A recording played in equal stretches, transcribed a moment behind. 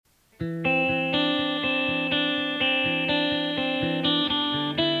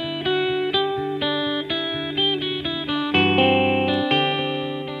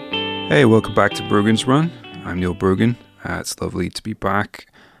Hey, welcome back to Brogan's Run. I'm Neil Brogan. It's lovely to be back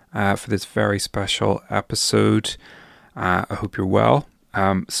for this very special episode. I hope you're well.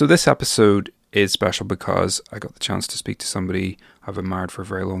 So this episode is special because I got the chance to speak to somebody I've admired for a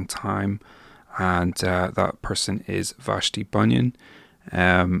very long time, and that person is Vashti Bunyan.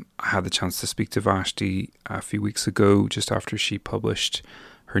 I had the chance to speak to Vashti a few weeks ago, just after she published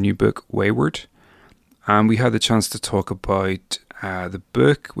her new book, Wayward. And we had the chance to talk about the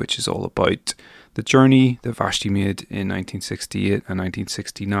book, which is all about the journey that Vashti made in 1968 and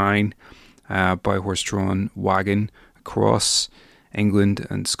 1969 by horse-drawn wagon across England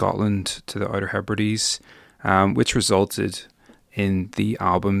and Scotland to the Outer Hebrides, which resulted in the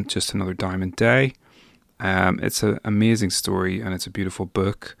album Just Another Diamond Day. It's an amazing story and it's a beautiful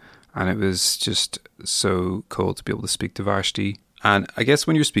book, and it was just so cool to be able to speak to Vashti. And I guess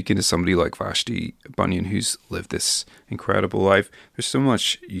when you're speaking to somebody like Vashti Bunyan, who's lived this incredible life, there's so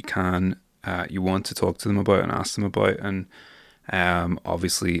much you want to talk to them about and ask them about. And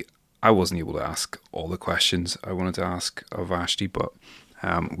obviously, I wasn't able to ask all the questions I wanted to ask of Vashti, but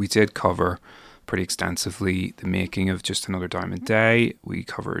we did cover pretty extensively the making of Just Another Diamond Day. We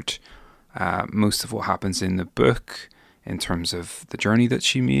covered most of what happens in the book in terms of the journey that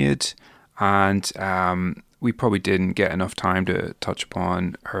she made, and we probably didn't get enough time to touch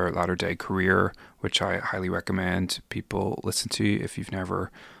upon her latter-day career, which I highly recommend people listen to if you've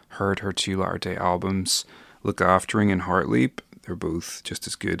never heard her two latter-day albums, Look Aftering and Heartleap. They're both just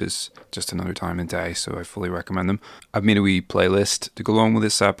as good as Just Another Diamond Day, so I fully recommend them. I've made a wee playlist to go along with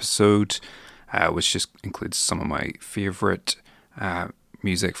this episode, which just includes some of my favourite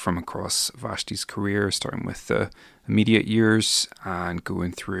music from across Vashti's career, starting with the immediate years and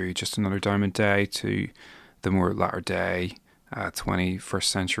going through Just Another Diamond Day to the more latter day 21st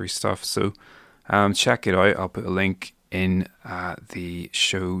century stuff. So check it out. I'll put a link in the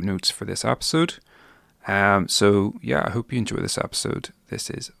show notes for this episode. So yeah, I hope you enjoy this episode. This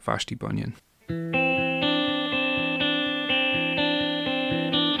is Vashti Bunyan.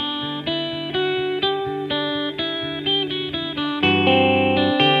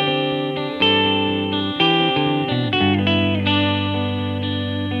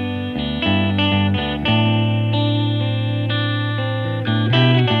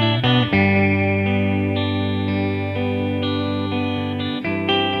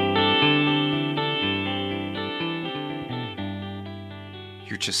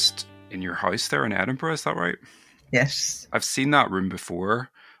 Just in your house there in Edinburgh, is that right? Yes. I've seen that room before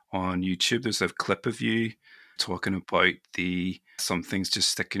on YouTube. There's a clip of you talking about the Some Things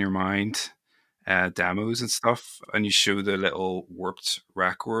Just Stick in Your Mind demos and stuff, and you show the little warped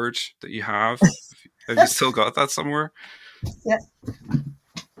record that you have. Have you still got that somewhere? Yeah,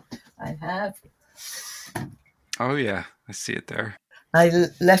 I have. Oh yeah, I see it there. I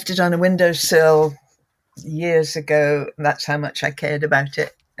left it on a windowsill years ago. That's how much I cared about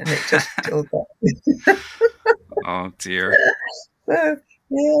it, and it just still got Oh dear. So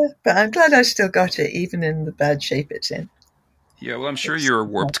yeah, but I'm glad I still got it, even in the bad shape it's in. Yeah, well, I'm sure your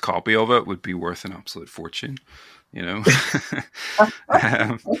warped copy of it would be worth an absolute fortune, you know.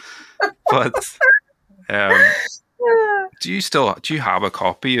 But do you have a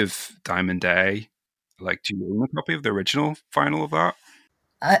copy of Diamond Day? Like, do you own a copy of the original vinyl of that?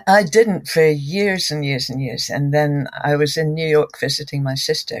 I didn't for years and years and years. And then I was in New York visiting my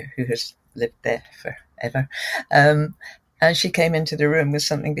sister, who has lived there forever. And she came into the room with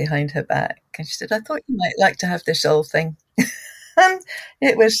something behind her back. And she said, I thought you might like to have this old thing. And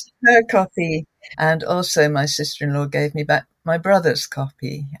it was her copy. And also my sister-in-law gave me back my brother's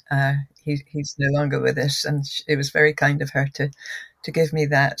copy. He's no longer with us. And it was very kind of her to give me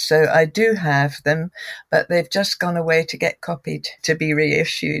that. So I do have them, but they've just gone away to get copied to be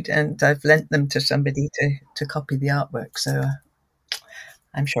reissued, and I've lent them to somebody to copy the artwork. So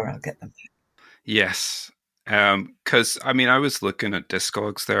I'm sure I'll get them. Yes. Because, I mean, I was looking at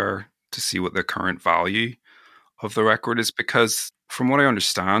Discogs there to see what the current value of the record is, because from what I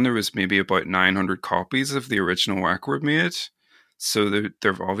understand, there was maybe about 900 copies of the original record made. So they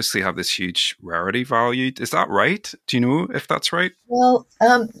obviously have this huge rarity value. Is that right? Do you know if that's right? Well,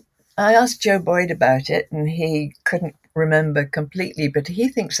 I asked Joe Boyd about it, and he couldn't remember completely, but he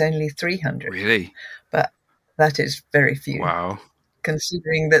thinks only 300. Really? But that is very few. Wow.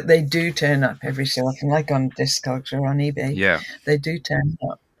 Considering that they do turn up every so often, like on Discogs or on eBay. Yeah. They do turn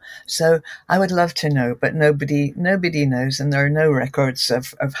up. So I would love to know, but nobody knows, and there are no records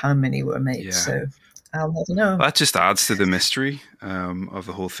of how many were made. Yeah. So I'll never know. That just adds to the mystery of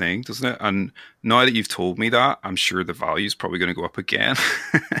the whole thing, doesn't it? And now that you've told me that, I'm sure the value is probably going to go up again.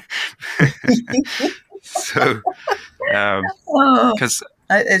 So, because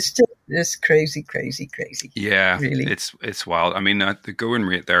just crazy, crazy, crazy. Yeah, Really. it's wild. I mean, the going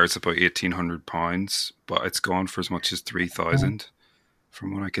rate there is about £1,800, but it's gone for as much as 3,000,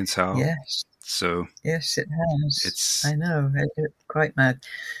 from what I can tell. Yes, So yes, it has. it's I know, it's quite mad.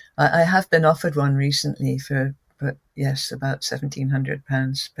 I have been offered one recently for, but yes, about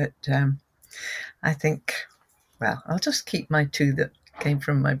 £1,700. But I think, well, I'll just keep my two that came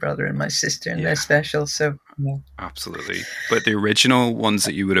from my brother and my sister, and they're yeah, special. So yeah. absolutely. But the original ones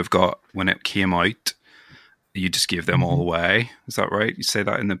that you would have got when it came out, you just gave them all Mhm. away. Is that right? You say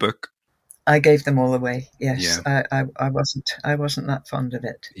that in the book? I gave them all away. Yes, Yeah, I wasn't that fond of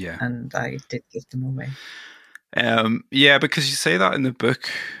it, yeah. and I did give them away. Yeah, because you say that in the book,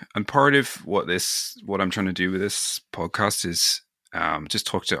 and part of what I'm trying to do with this podcast is just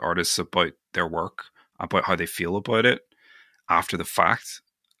talk to artists about their work, about how they feel about it after the fact,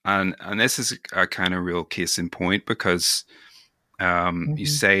 and this is a kind of real case in point because you Hmm.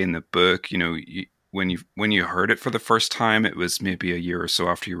 say in the book, when you heard it for the first time, it was maybe a year or so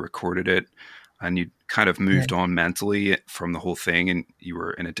after you recorded it, and you kind of Yeah. moved on mentally from the whole thing, and you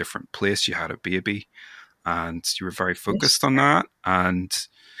were in a different place. You had a baby and you were very Yes. focused on that. And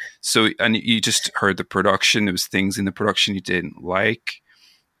you just heard the production. There was things in the production you didn't like.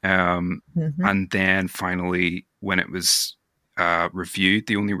 Hmm. And then finally, when it was reviewed,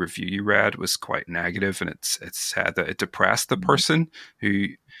 the only review you read was quite negative, and it said that it depressed the person who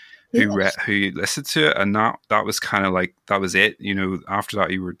Yes. who listened to it, and that was kind of like that was it. After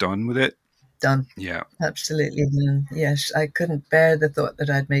that, you were done with it. Done. Yeah, Absolutely done. Yes, I couldn't bear the thought that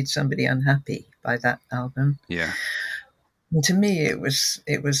I'd made somebody unhappy by that album. yeah, And to me, it was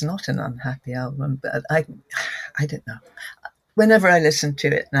not an unhappy album, but I don't know. Whenever I listen to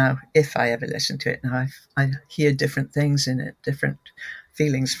it now, if I ever listen to it now, I hear different things in it, different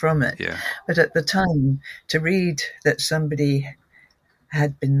feelings from it. yeah, But at the time, to read that somebody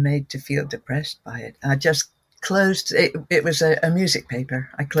had been made to feel depressed by it, I just closed it. It was a music paper.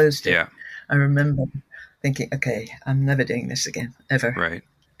 I closed it. yeah. I remember thinking, okay, I'm never doing this again, ever, Right.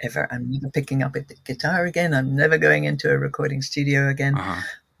 ever. I'm never picking up a guitar again. I'm never going into a recording studio again. Uh huh.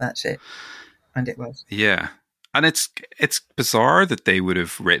 That's it. And it was. Yeah. And it's bizarre that they would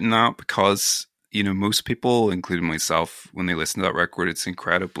have written that because, most people, including myself, when they listen to that record, it's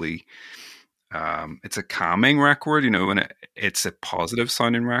incredibly it's a calming record, and it's a positive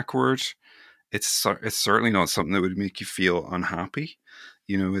sounding record. It's certainly not something that would make you feel unhappy.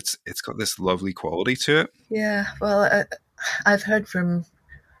 It's got this lovely quality to it. Yeah, well, I've heard from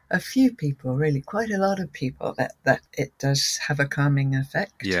a few people, really, quite a lot of people, that it does have a calming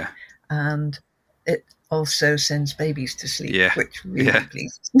effect. Yeah. And it also sends babies to sleep, Yeah. which Yeah. really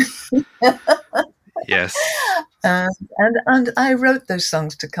pleases. Yes. And I wrote those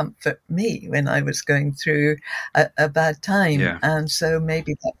songs to comfort me when I was going through a bad time, Yeah. and so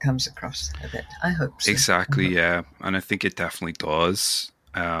maybe that comes across a bit. I hope so. I Exactly, hope. yeah. And I think it definitely does.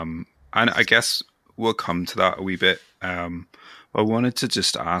 And I guess we'll come to that a wee bit. I wanted to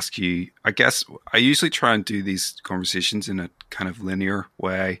just ask you, I guess I usually try and do these conversations in a kind of linear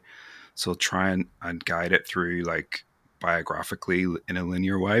way. So I'll try and guide it through like biographically in a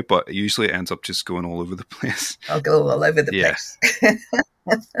linear way, but it usually ends up just going all over the place. I'll go all over the Yeah.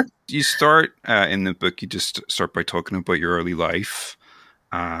 place. You start in the book, you just start by talking about your early life,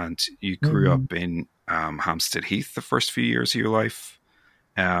 and you grew Mhm. up in Hampstead Heath the first few years of your life,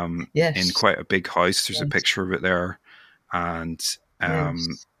 in Yes, quite a big house. There's a yes, picture of it there, and yes.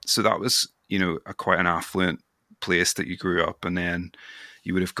 so that was quite an affluent place that you grew up, and then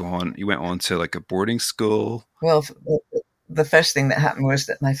you went on to like a boarding school. Well, the first thing that happened was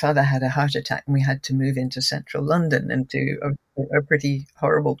that my father had a heart attack, and we had to move into central London, into a pretty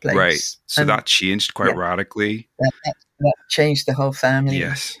horrible Right. place. So And that changed quite yeah, radically. that changed the whole family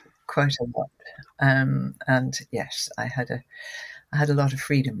Yes. quite a lot. And yes, I had a lot of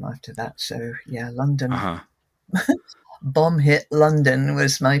freedom after that. So yeah, Uh London, huh. bomb hit London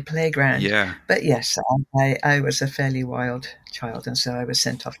was my playground. Yeah. But yes, I was a fairly wild child, and so I was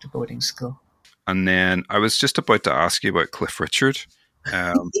sent off to boarding school. And then I was just about to ask you about Cliff Richard,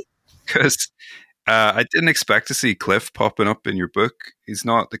 because I didn't expect to see Cliff popping up in your book. He's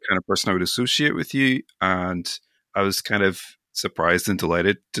not the kind of person I would associate with you, and I was kind of surprised and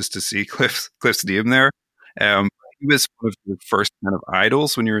delighted just to see Cliff's name there. Um, he was one of your first kind of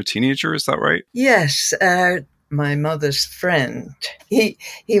idols when you were a teenager. Is that right? Yes, my mother's friend. He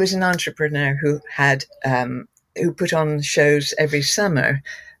was an entrepreneur who put on shows every summer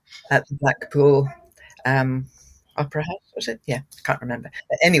at the Blackpool Opera House. Was it? Yeah, I can't remember.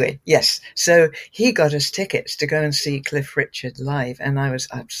 But anyway, yes. So he got us tickets to go and see Cliff Richard live, and I was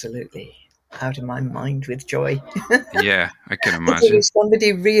absolutely out of my mind with joy. Yeah, I can Because it imagine. was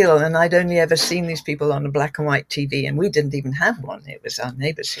somebody real, and I'd only ever seen these people on a black and white TV, and we didn't even have one. It was our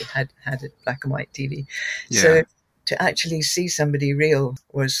neighbours who had a black and white TV. Yeah. So to actually see somebody real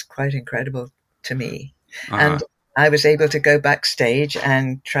was quite incredible to me. Uh-huh. And I was able to go backstage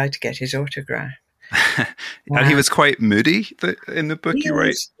and try to get his autograph. And he Uh, was quite moody in the book, he you write?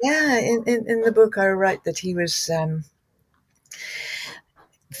 was, yeah, in the book I write that he was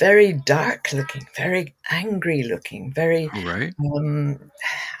very dark looking, very angry looking, very, Oh, right. um,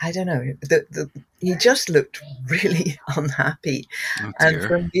 I don't know, he just looked really unhappy. Oh, And dear.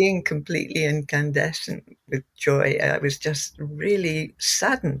 from being completely incandescent with joy, I was just really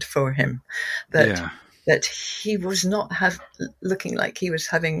saddened for him that Yeah. that he was not looking like he was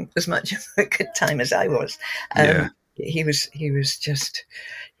having as much of a good time as I was. Yeah. He was just,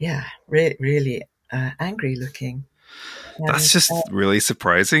 yeah, really angry looking. That's And just really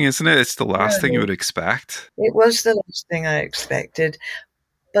surprising, isn't it? It's the last thing you yeah, would expect. it was the last thing I expected.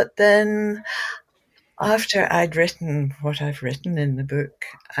 But then, after I'd written what I've written in the book,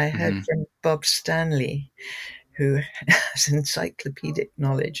 I heard Hmm. from Bob Stanley, who has encyclopedic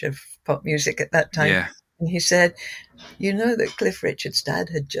knowledge of pop music at that time. Yeah. And he said, "You know that Cliff Richard's dad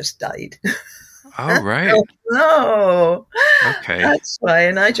had just died." Oh, right. Oh, no, Okay. that's why.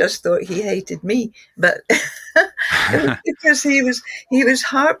 And I just thought he hated me, but it was because he was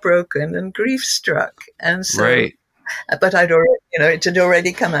heartbroken and grief struck, and so. Right. But I'd already, it had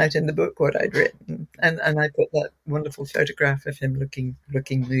already come out in the book what I'd written, and I put that wonderful photograph of him looking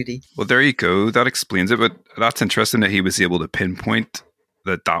moody. Well, there you go. That explains it. But that's interesting that he was able to pinpoint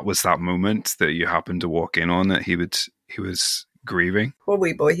that was that moment that you happened to walk in on that he was grieving. Poor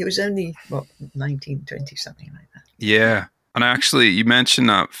wee boy, he was only 19, 20, something like that. Yeah. And actually, you mentioned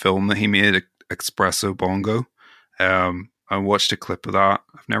that film that he made, Espresso Bongo. I watched a clip of that.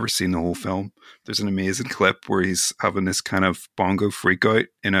 I've never seen the whole film. There's an amazing clip where he's having this kind of bongo freak out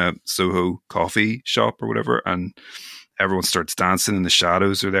in a Soho coffee shop or whatever, and everyone starts dancing and the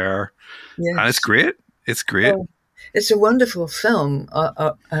shadows are there. And it's Yes. great. It's great. Oh, it's a wonderful film,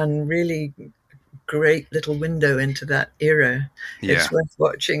 and really great little window into that era. Yeah. It's worth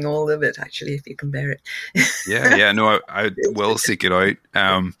watching all of it, actually, if you can bear it. Yeah. Yeah. No, I will seek it out.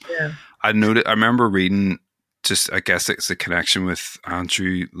 Yeah. I remember reading, just I guess it's a connection with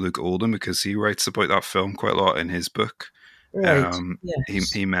Andrew Luke Oldham because he writes about that film quite a lot in his book. Right.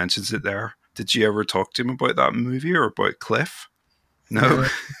 Yes. He mentions it there. Did you ever talk to him about that movie or about Cliff? No.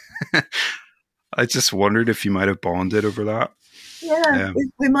 No. I just wondered if you might have bonded over that. Yeah, Um,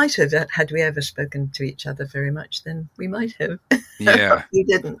 we might have, had we ever spoken to each other very much, then we might have. yeah. We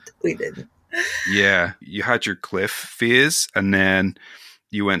didn't. We didn't. Yeah. You had your Cliff phase and then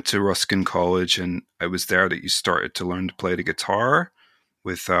you went to Ruskin College, and it was there that you started to learn to play the guitar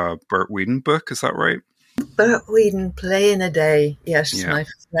with Bert Whedon book. Is that right? Bert Whedon, Play in a Day. Yes, Yeah. my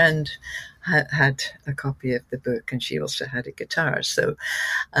friend had a copy of the book, and she also had a guitar. So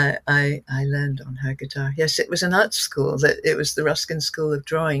I learned on her guitar. Yes, it was an art school. It was the Ruskin School of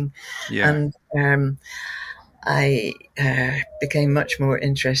Drawing, Yeah. and I became much more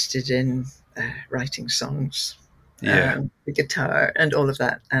interested in writing songs, Yeah. the guitar, and all of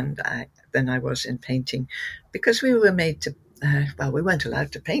that. And than I was in painting, because we were made to. We weren't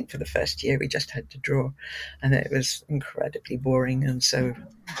allowed to paint for the first year. We just had to draw, and it was incredibly boring. And so,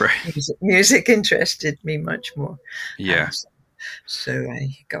 Right. music interested me much more. Yeah. So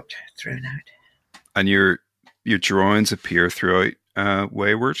I got thrown out. And your drawings appear throughout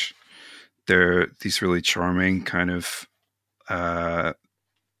Wayward. They're these really charming uh,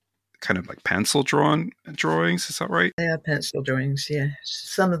 kind of like pencil drawings. Is that right? They are pencil drawings, yes.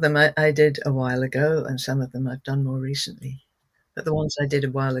 Some of them I did a while ago, and some of them I've done more recently. But the ones I did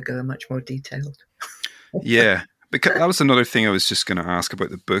a while ago are much more detailed. Yeah. Because that was another thing I was just going to ask about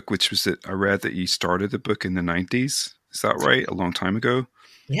the book, which was that I read that you started the book in the 90s. Is that right? A long time ago?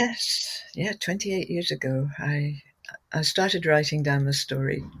 Yes, yeah, 28 years ago, I started writing down the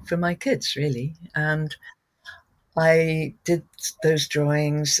story for my kids, really, and I did those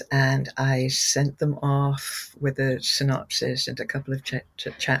drawings and I sent them off with a synopsis and a couple of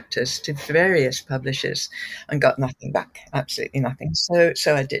chapters to various publishers and got nothing back, absolutely nothing. So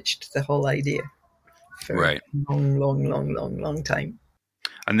I ditched the whole idea for a Right. long time.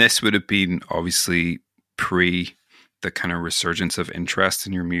 And this would have been obviously pre the kind of resurgence of interest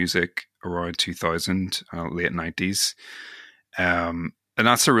in your music around 2000, late 90s. And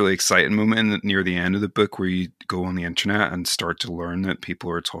that's a really exciting moment near the end of the book where you go on the internet and start to learn that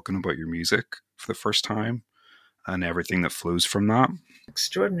people are talking about your music for the first time and everything that flows from that.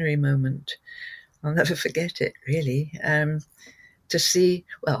 Extraordinary moment. I'll never forget it, really. To see,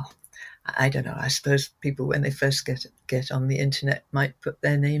 well, I don't know. I suppose people, when they first get on the internet, might put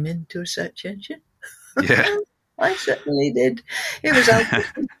their name into a search engine. Yeah. I certainly did. It was Alta,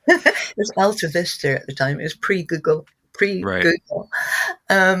 it was Alta Vista at the time. It was pre-Google, Right. pre-Google,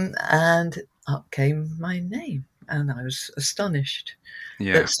 and up came my name, and I was astonished that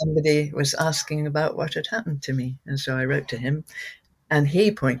Yeah. somebody was asking about what had happened to me. And so I wrote to him, and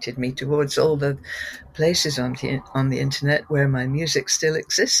he pointed me towards all the places on the internet where my music still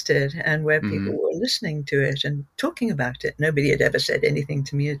existed and where Hmm. people were listening to it and talking about it. Nobody had ever said anything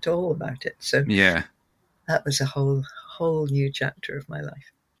to me at all about it. So Yeah. that was a whole new chapter of my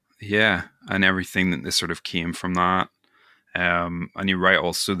life. Yeah. And everything that sort of came from that. And you're right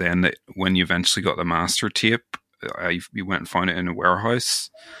also then that when you eventually got the master tape, you went and found it in a warehouse,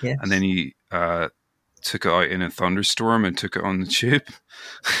 and then Yes. you took it out in a thunderstorm and took it on the tube.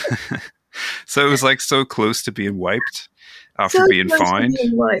 So it was like so close to being wiped So after being close to found.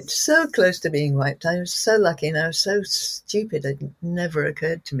 being wiped. So close to being wiped. I was so lucky and I was so stupid. It never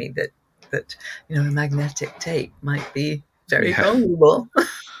occurred to me that a magnetic tape might be very Yeah. vulnerable.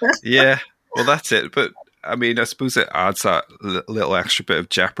 Yeah. Well, that's it. But I mean, I suppose it adds that little extra bit of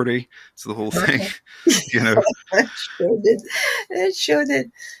jeopardy to the whole thing, you know? It sure did. It sure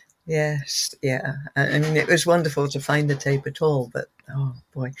did. Yes, yeah. I mean, it was wonderful to find the tape at all, but oh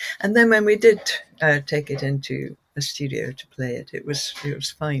boy! And then when we did take it into a studio to play it, it was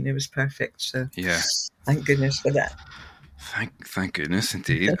fine. It was perfect. So Yeah. thank goodness for that. Thank goodness,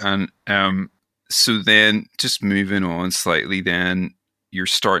 indeed. And so then, just moving on slightly, then you're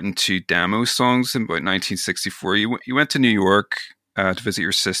starting to demo songs in about 1964. You went to New York to visit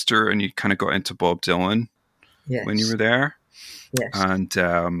your sister, and you kind of got into Bob Dylan when you Yes, were there. yes.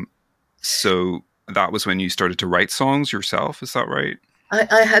 And so that was when you started to write songs yourself. Is that right?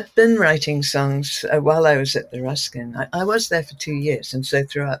 I had been writing songs while I was at the Ruskin. I was there for 2 years, and so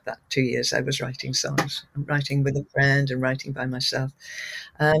throughout that 2 years, I was writing songs, writing with a friend and writing by myself.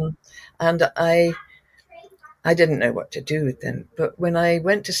 Um, and I didn't know what to do with them. But when I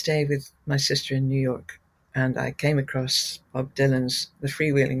went to stay with my sister in New York, and I came across the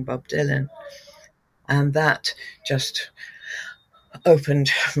freewheeling Bob Dylan, and that just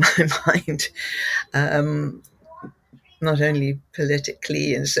opened my mind, um, not only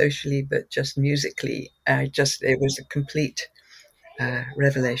politically and socially, but just musically. It was a complete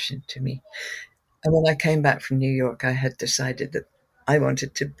revelation to me. And when I came back from New York, I had decided that I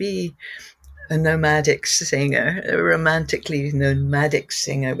wanted to be a nomadic singer, a romantically nomadic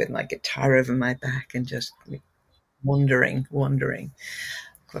singer with my guitar over my back and just wandering.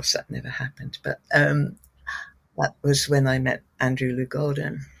 Of course, that never happened, but that was when I met Andrew Lou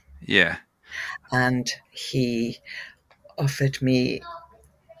Golden, Yeah. and he offered me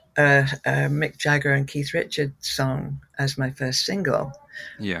a Mick Jagger and Keith Richards song as my first single.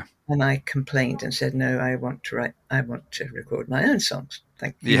 Yeah. And I complained and said, no, I want to record my own songs.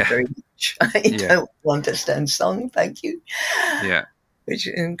 Thank you Yeah. very much. I Yeah. don't want a Stone song. Thank you. Yeah. Which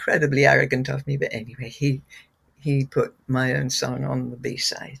is incredibly arrogant of me. But anyway, he put my own song on the B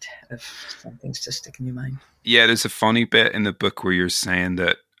side of Something's to Stick in Your Mind. Yeah. There's a funny bit in the book where you're saying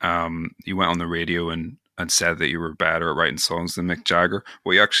that you went on the radio and said that you were better at writing songs than Mick Jagger.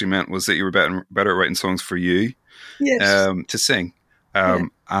 What you actually meant was that you were better at writing songs for you Yes. to sing. Yeah.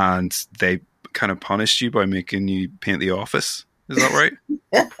 And they kind of punished you by making you paint the office. Is that right?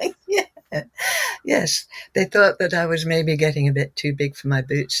 Yeah. Yes. They thought that I was maybe getting a bit too big for my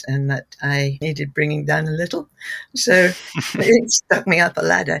boots and that I needed bringing down a little. So they stuck me up a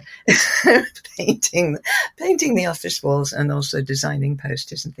ladder, painting the office walls and also designing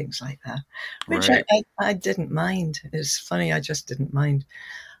posters and things like that, which Right. I didn't mind. It's funny, I just didn't mind.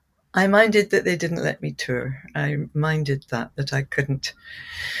 I minded that they didn't let me tour. I minded that I couldn't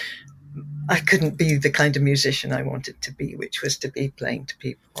be the kind of musician I wanted to be, which was to be playing to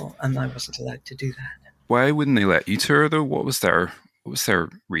people, and I wasn't allowed to do that. Why wouldn't they let you tour though? What was their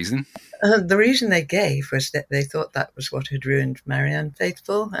reason? The reason they gave was that they thought that was what had ruined Marianne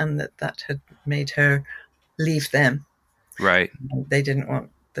Faithfull, and that had made her leave them. Right. They didn't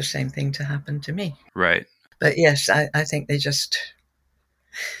want the same thing to happen to me. Right. But yes, I think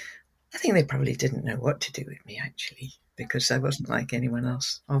I think they probably didn't know what to do with me, actually, because I wasn't like anyone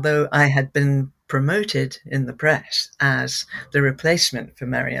else. Although I had been promoted in the press as the replacement for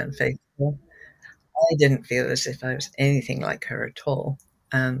Marianne Faithfull, I didn't feel as if I was anything like her at all.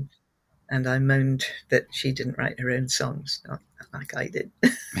 And I moaned that she didn't write her own songs, not like I did.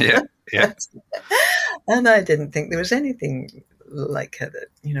 Yeah. Yeah. And I didn't think there was anything like her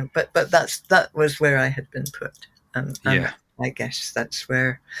but that was where I had been put. And Yeah. I guess that's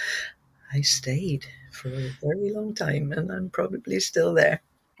where I stayed for a very long time, and I'm probably still there.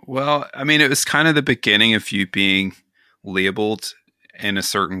 Well, I mean, it was kind of the beginning of you being labeled in a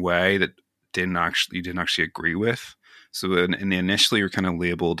certain way that you didn't actually agree with. So initially, you're kind of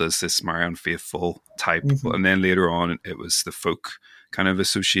labeled as this Marianne Faithfull type, Hmm. and then later on, it was the folk kind of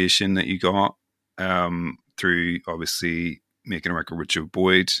association that you got through obviously making a record with Joe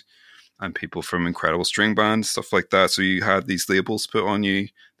Boyd and people from incredible string bands, stuff like that. So you had these labels put on you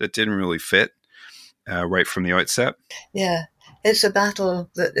that didn't really fit right from the outset. Yeah, it's a battle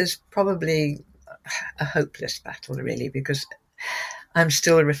that is probably a hopeless battle, really, because I'm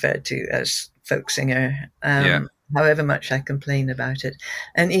still referred to as folk singer, Yeah. however much I complain about it.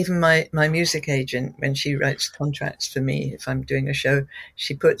 And even my music agent, when she writes contracts for me, if I'm doing a show,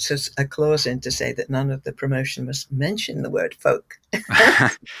 she puts a clause in to say that none of the promotion must mention the word folk.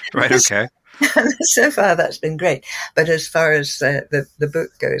 Right. Okay. So far, that's been great. But as far as the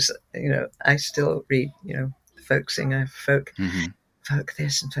book goes, I still read, folk singer, Hmm. folk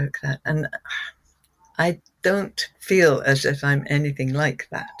this and folk that. And I don't feel as if I'm anything like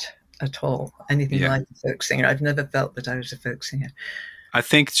that at all, anything Yeah. like a folk singer. I've never felt that I was a folk singer. I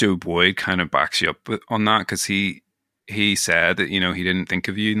think Joe Boyd kind of backs you up on that because he said that he didn't think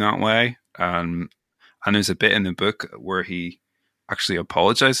of you in that way, and there's a bit in the book where he actually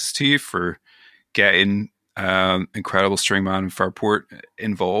apologizes to you for getting incredible string man in Fairport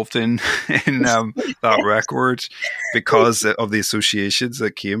involved in in that record because of the associations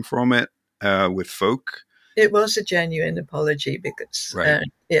that came from it with folk. It was a genuine apology because, Right.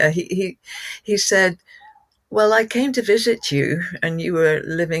 yeah, he said, well, I came to visit you, and you were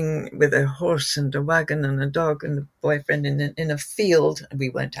living with a horse and a wagon and a dog and a boyfriend in a field. We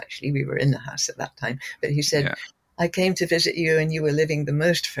weren't actually, we were in the house at that time. But he said, Yeah. I came to visit you, and you were living the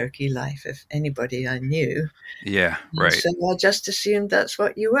most folky life of anybody I knew. Yeah. And Right. so I just assumed that's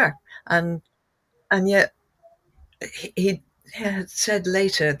what you were. And and yet he had said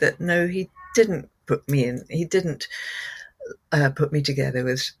later that no, he didn't put me in. He didn't put me together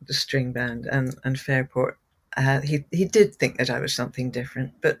with the string band and Fairport. He did think that I was something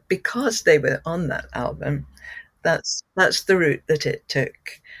different, but because they were on that album, that's the route that it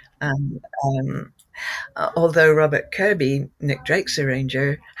took. And although Robert Kirby, Nick Drake's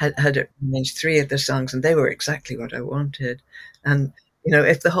arranger, had arranged three of the songs, and they were exactly what I wanted. And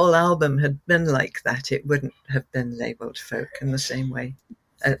if the whole album had been like that, it wouldn't have been labelled folk in the same way,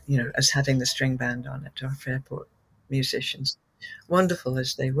 as having the string band on it or Fairport musicians, wonderful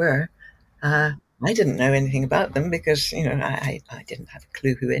as they were. Uh, I didn't know anything about them because I didn't have a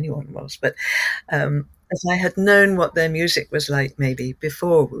clue who anyone was. But if I had known what their music was like, maybe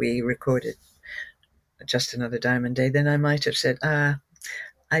before we recorded Just Another Diamond Day, then I might have said, I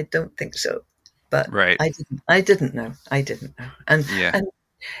don't think so. But Right. I didn't. I didn't know. I didn't know. And Yeah. and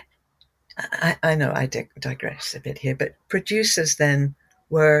I know I digress a bit here, but producers then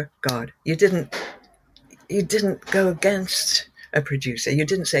were God. You didn't go against a producer. You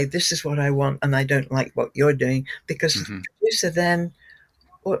didn't say this is what I want and I don't like what you're doing, because the Hmm. producer then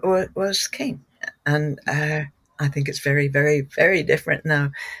was king. And I think it's very, very, very different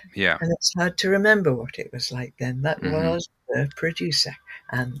now. Yeah. And it's hard to remember what it was like then. That Hmm. was the producer.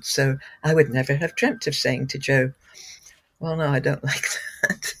 And so I would never have dreamt of saying to Joe, well, no, I don't like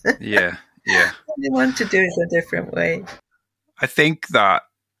that. Yeah. Yeah. I want to do it a different way. I think that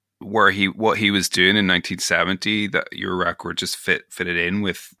what he was doing in 1970, that your record just fitted in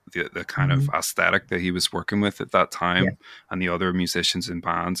with the kind of Mhm. aesthetic that he was working with at that Yeah. time and the other musicians and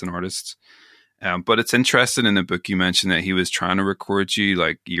bands and artists. But it's interesting in the book you mentioned that he was trying to record you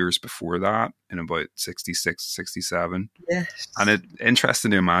like years before that in about 66, 67. And Yes. it's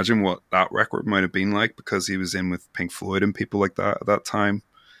interesting to imagine what that record might have been like because he was in with Pink Floyd and people like that at that time,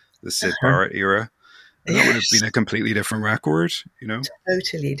 the Sid Uh-huh. Barrett era. And that would have Yes. been a completely different record, you know?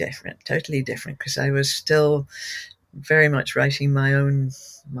 Totally different, because I was still very much writing my own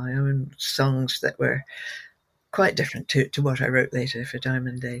songs that were quite different to what I wrote later for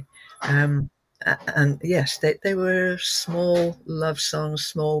Diamond Day. Um, and yes, they were small love songs,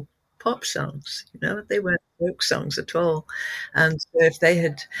 small pop songs. They weren't folk songs at all. And so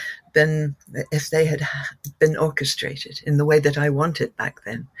been if they had been orchestrated in the way that I wanted back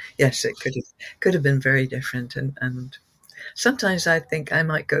then, yes, it could have been very different. And sometimes I think I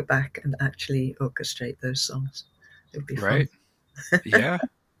might go back and actually orchestrate those songs. It would be fun. Right. Yeah,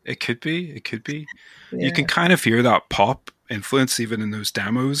 it could be. It could be. You can Yeah. kind of hear that pop influence even in those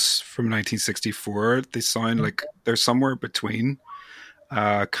demos from 1964. They sound like they're somewhere between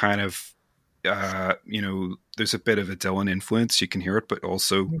kind of, there's a bit of a Dylan influence. You can hear it, but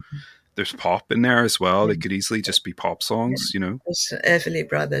also there's pop in there as well. Yeah. They could easily just be pop songs, you know. It's Everly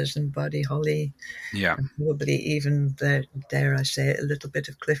Brothers and Buddy Holly, Yeah. and probably even dare I say it, a little bit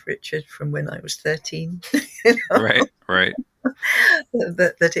of Cliff Richard from when I was 13. Right. Right.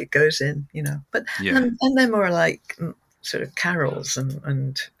 that it goes in, But Yeah. and they're more like sort of carols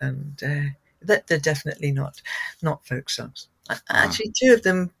and that they're definitely not folk songs. Actually, two of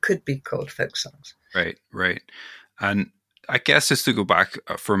them could be called folk songs. Right. Right. And I guess just to go back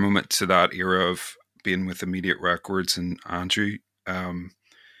for a moment to that era of being with Immediate Records and Andrew,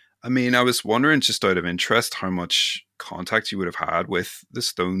 I mean, I was wondering just out of interest how much contact you would have had with the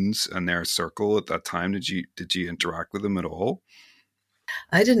Stones and their circle at that time. Did you interact with them at all?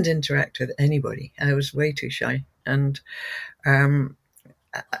 I didn't interact with anybody. I was way too shy. And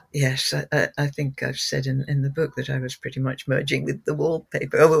yes, I think I've said in the book that I was pretty much merging with the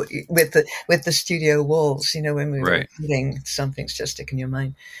wallpaper, with the studio walls. When we were reading Something's Just Stick in Your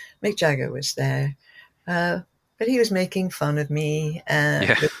Mind. Mick Jagger was there, but he was making fun of me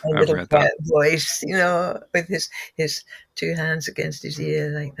with my little quiet voice, with his two hands against his ear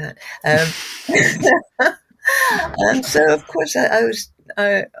like that. And so, of course,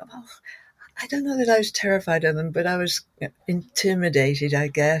 I don't know that I was terrified of them, but I was intimidated, I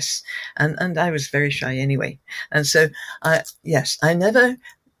guess, and I was very shy anyway. And so, I never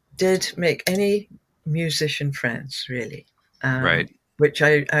did make any musician friends, really, which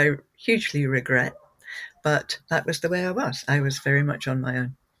I hugely regret. But that was the way I was. I was very much on my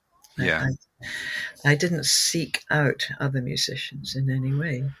own. Yeah. I didn't seek out other musicians in any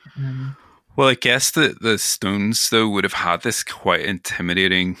way. Well, I guess the Stones, though, would have had this quite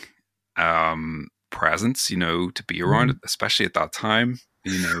intimidating presence, to be around, especially at that time,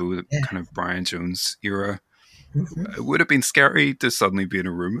 the kind of Brian Jones era. Mm-hmm. It would have been scary to suddenly be in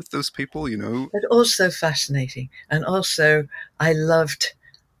a room with those people, But also fascinating. And also, I loved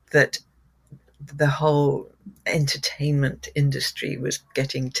that the whole entertainment industry was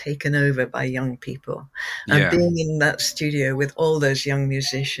getting taken over by young people. And being in that studio with all those young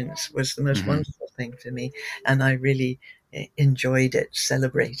musicians was the most wonderful thing for me. And I really enjoyed it,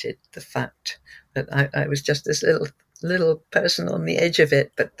 celebrated the fact that I was just this little person on the edge of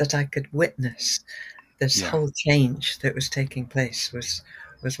it, but that I could witness this whole change that was taking place was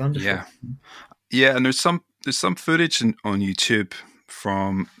wonderful. Yeah, and there's some footage on YouTube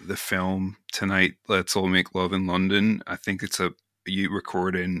from the film Tonight Let's All Make Love in London. I think it's you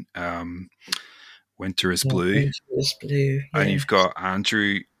recording Winter is Blue. Winter is Blue, and you've got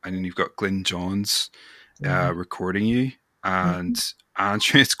Andrew, and then you've got Glyn Johns recording you. And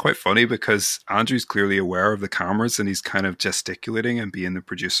Andrew, it's quite funny because Andrew's clearly aware of the cameras and he's kind of gesticulating and being the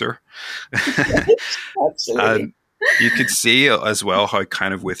producer. Absolutely. And you could see as well how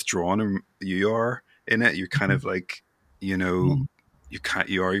kind of withdrawn you are in it. You're kind of like, you're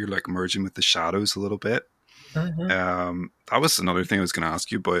like merging with the shadows a little bit. That was another thing I was going to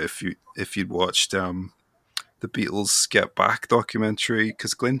ask you about, if you'd watched the Beatles Get Back documentary,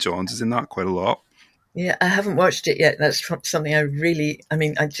 because Glyn Johns is in that quite a lot. Yeah, I haven't watched it yet. That's something I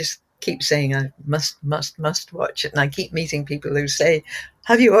just keep saying I must watch it. And I keep meeting people who say,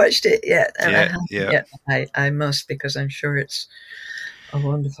 have you watched it yet? And I haven't yet. I must, because I'm sure it's a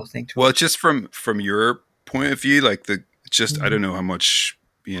wonderful thing to watch. Well, just from your point of view, like I don't know how much,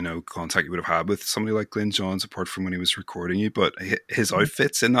 contact you would have had with somebody like Glyn Johns apart from when he was recording you, but his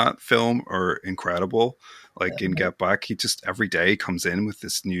outfits in that film are incredible. Like in Get Back, he just every day comes in with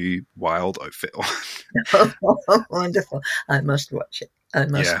this new wild outfit on. Wonderful. I must watch it.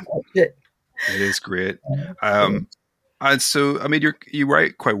 Watch it. It is great. And so, I mean, you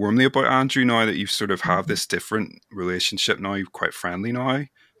write quite warmly about Andrew now that you sort of have this different relationship now. You're quite friendly now.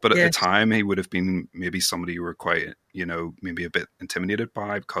 But at the time, he would have been maybe somebody you were quite, maybe a bit intimidated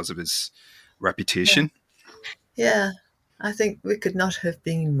by because of his reputation. Yeah. I think we could not have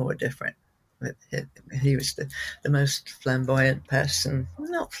been more different. He was the most flamboyant person.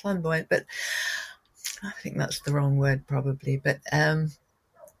 Not flamboyant, but I think that's the wrong word probably. But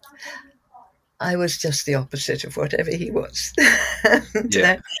I was just the opposite of whatever he was.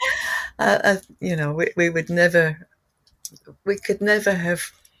 We could never have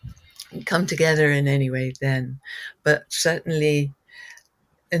come together in any way then, but certainly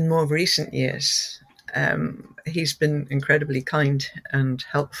in more recent years, he's been incredibly kind and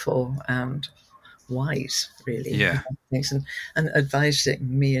helpful and wise, really, and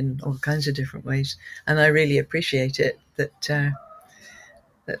advising me in all kinds of different ways. And I really appreciate it that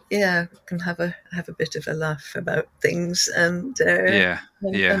can have a bit of a laugh about things and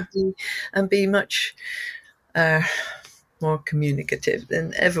be much more communicative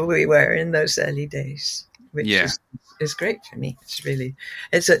than ever we were in those early days. which Yeah. is great for me.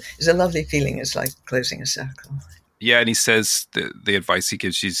 It's a lovely feeling. It's like closing a circle. Yeah, and he says the advice he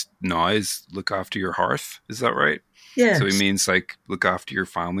gives you now is look after your hearth. Is that right? So he Yes, means like look after your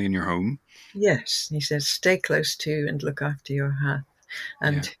family and your home. yes. He says, stay close to and look after your heart. Yeah,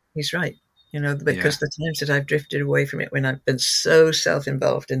 And he's right, yeah, because the times that I've drifted away from it when I've been so self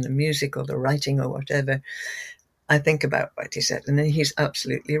involved in the music or the writing or whatever, I think about what he said. And then he's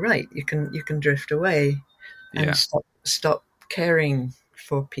absolutely right. You can drift away and yeah. stop caring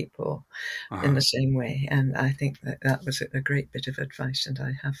for people in Uh-huh. the same way. And I think that was a great bit of advice, and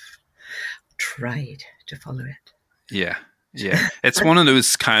I have tried to follow Yeah, yeah. it. It's one of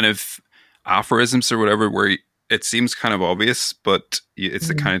those kind of aphorisms or whatever where it seems kind of obvious, but it's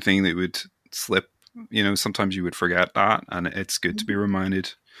the Mm, kind of thing that would slip. Sometimes you would forget that, and it's good to be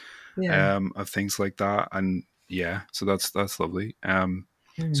reminded yeah. of things like that. And yeah, so that's lovely.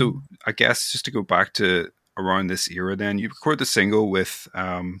 So Mm, I guess just to go back to around this era, then you recorded the single with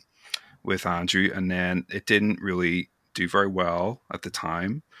Andrew, and then it didn't really do very well at the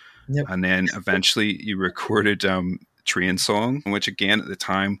time. nope. And then eventually you recorded Train Song, which again at the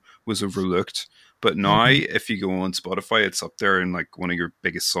time was overlooked. But now, Mm, if you go on Spotify, it's up there in like one of your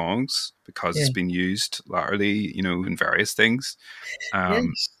biggest songs because yeah. it's been used latterly, in various things.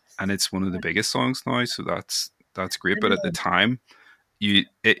 Um, Yes. and it's one of the biggest songs now, so that's great. I But at the know. time,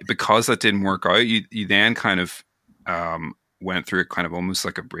 because that didn't work out, you then kind of went through it kind of almost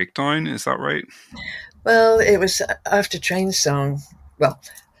like a breakdown. Is that right? Well, it was after Train Song. Well,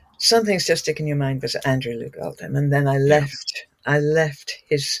 Something's Just Stick in Your Mind was Andrew Luke Oldham, and then I Yeah. left. I left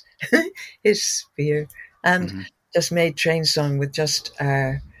his his sphere and Hmm. just made Train Song with just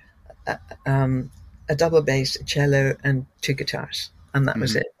a, a double bass, a cello, and two guitars, and that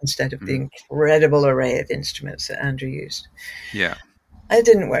was Hmm. it. Instead of the Hmm. incredible array of instruments that Andrew used, Yeah. it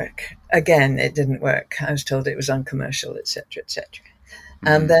didn't work. Again, it didn't work. I was told it was uncommercial, etc., etc.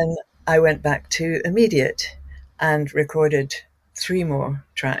 And Hmm. then I went back to Immediate and recorded three more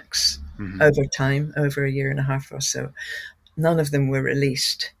tracks Hmm. over time, over a year and a half or so. None of them were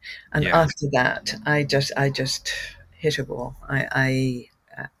released. And Yeah. after that, I just hit a wall. I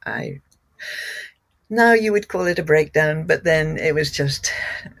now you would call it a breakdown, but then it was just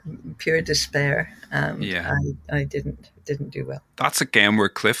pure despair, and Yeah. I didn't do well. That's again where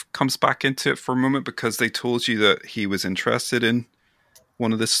Cliff comes back into it for a moment because they told you that he was interested in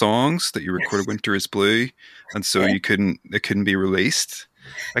one of the songs that you recorded, Winter is Blue, and so Yeah. it couldn't be released.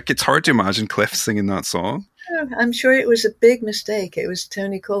 Like it's hard to imagine Cliff singing that song. I'm sure it was a big mistake. It was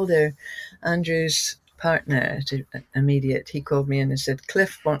Tony Calder, Andrew's partner at Immediate. He called me in and said,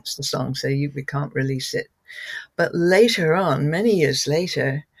 Cliff wants the song, so we can't release it. But later on, many years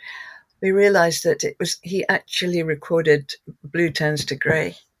later, we realized that he actually recorded Blue Turns to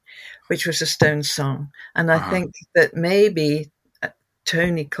Grey, which was a Stones song. And I Uh-huh. think that maybe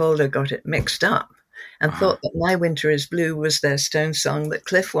Tony Calder got it mixed up and Uh-huh. thought that My Winter is Blue was their Stones song that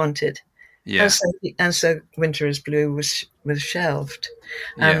Cliff wanted. And Yeah. so Winter is Blue was shelved.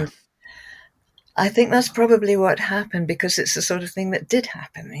 Yeah. And I think that's probably what happened, because it's the sort of thing that did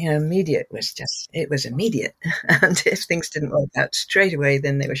happen. Immediate it was immediate. And if things didn't work out straight away,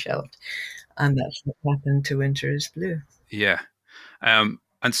 then they were shelved. And that's what happened to Winter is Blue. Yeah. And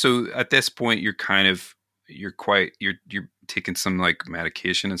so at this point you're taking some like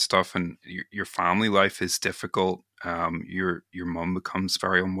medication and stuff, and your family life is difficult. Your mum becomes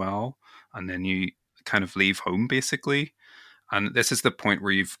very unwell, and then you kind of leave home basically. And this is the point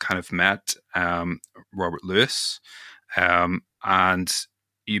where you've kind of met Robert Lewis, and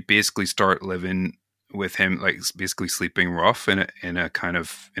you basically start living with him, like basically sleeping rough in a kind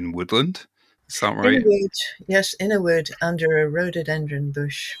of in woodland. Is that In a right? wood, yes, in a wood under a rhododendron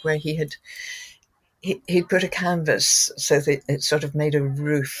bush, where he'd put a canvas so that it sort of made a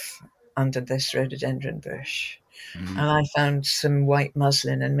roof under this rhododendron bush. Hmm. And I found some white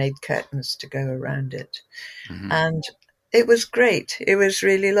muslin and made curtains to go around it. Hmm. And it was great. It was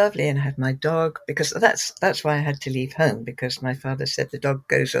really lovely. And I had my dog, because that's why I had to leave home, because my father said the dog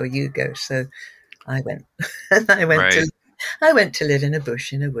goes or you go. So I went. And Right. I went to live in a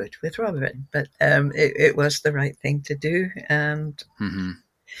bush in a wood with Robert. But it was the right thing to do, and Hmm.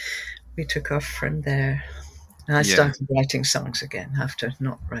 we took off from there. And I Yeah, started writing songs again after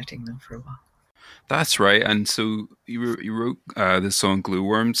not writing them for a while. that's right. And so you wrote the song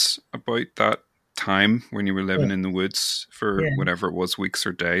 "Glowworms" about that time when you were Yeah, living in the woods for yeah, whatever it was, weeks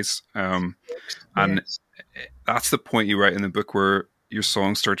or days. And yes, that's the point you write in the book where your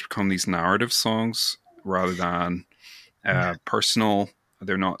songs start to become these narrative songs rather than yeah, personal.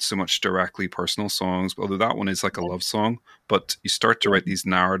 They're not so much directly personal songs, although that one is like a love song. But you start to write these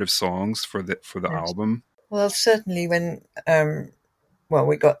narrative songs for the yes. album. Well, certainly when well,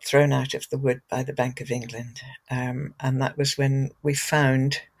 we got thrown out of the wood by the Bank of England, and that was when we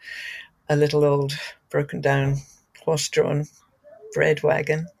found a little old broken down horse-drawn bread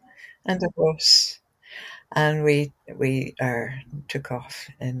wagon and a horse, and we took off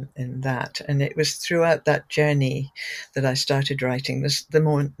in that. And it was throughout that journey that I started writing the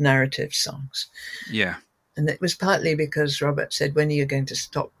more narrative songs. Yeah. And it was partly because Robert said, "When are you going to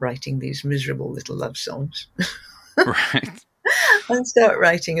stop writing these miserable little love songs Right. and start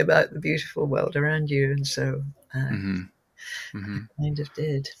writing about the beautiful world around you?" And so Hmm. Hmm. kind of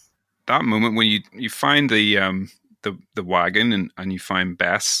did. That moment when you find the wagon, and you find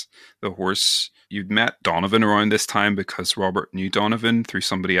Bess, the horse. You'd met Donovan around this time because Robert knew Donovan through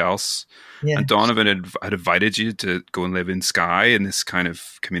somebody else, Yeah. and Donovan had invited you to go and live in Skye, in this kind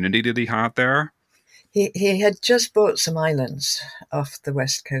of community that he had there. He had just bought some islands off the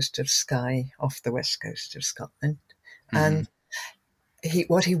west coast of Skye, off the west coast of Scotland. Hmm. And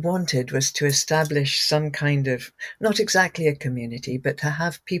what he wanted was to establish some kind of, not exactly a community, but to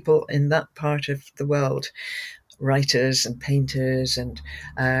have people in that part of the world, writers and painters and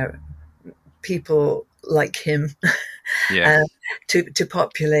uh, people like him, Yeah. uh, to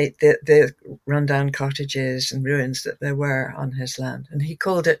populate the rundown cottages and ruins that there were on his land. And he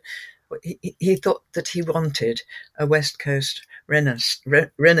called it, he thought that he wanted a West Coast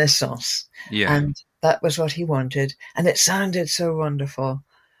renaissance. Yeah. And that was what he wanted. And it sounded so wonderful.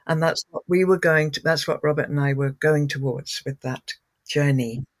 And that's what we were going to, that's what Robert and I were going towards with that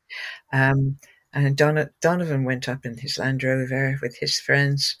journey. Um, and Donovan went up in his Land Rover with his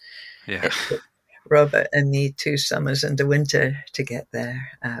friends. Yeah. It took Robert and me 2 summers and a winter to get there,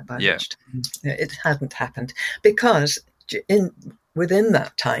 by Yeah. which time it hadn't happened. Because in within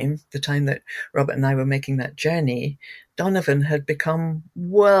that time, the time that Robert and I were making that journey, Donovan had become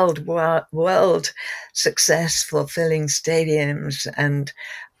world successful, filling stadiums, and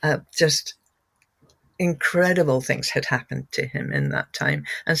just incredible things had happened to him in that time.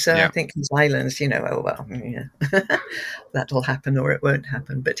 And so I Yeah. think his islands, oh well, yeah, that'll happen or it won't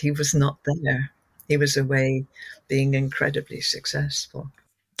happen. But he was not there. He was away being incredibly successful.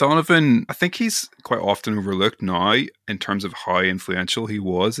 Donovan, I think he's quite often overlooked now in terms of how influential he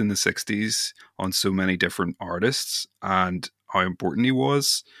was in the 60s on so many different artists, and how important he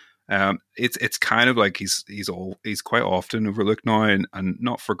was. It's kind of like he's quite often overlooked now, and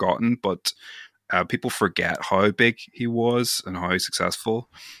not forgotten, but people forget how big he was and how successful,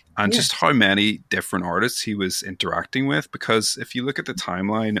 and just Yes. how many different artists he was interacting with. Because if you look at the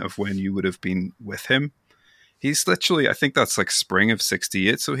timeline of when you would have been with him, he's literally, I think that's like spring of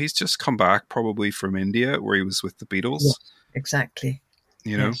 68. So he's just come back probably from India where he was with the Beatles, Yes. Exactly.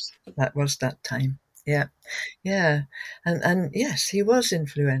 you know? Yes. That was that time. Yeah. Yeah. And yes, he was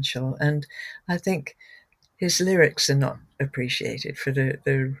influential. And I think his lyrics are not appreciated for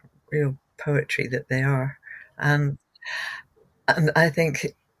the real poetry that they are. And And I think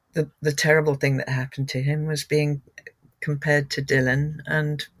the terrible thing that happened to him was being compared to Dylan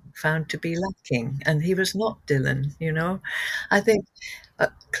and found to be lacking. And he was not Dylan. I think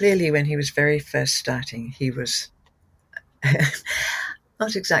clearly when he was very first starting, he was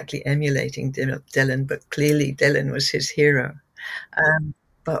not exactly emulating Dylan, but clearly Dylan was his hero.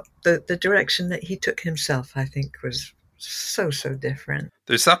 But the direction that he took himself, I think, was so different.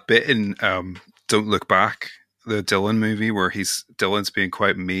 There's that bit in Don't Look Back, the Dylan movie, where Dylan's being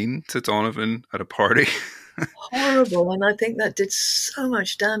quite mean to Donovan at a party. Horrible, and I think that did so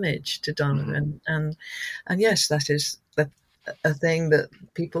much damage to Hmm. Donovan. And yes, that is a thing that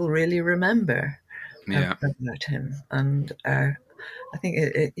people really remember Yeah. about him. And I think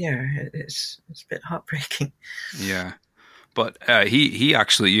it's a bit heartbreaking. Yeah. But he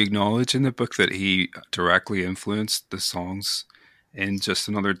actually acknowledged in the book that he directly influenced the songs in Just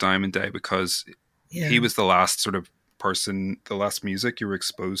Another Diamond Day, because he Yeah. was the last sort of person, the last music you were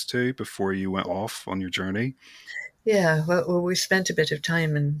exposed to before you went off on your journey. Yeah, well, we spent a bit of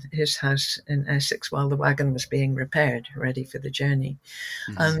time in his house in Essex while the wagon was being repaired, ready for the journey.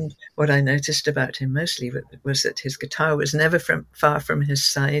 Hmm. And what I noticed about him mostly was that his guitar was never far from his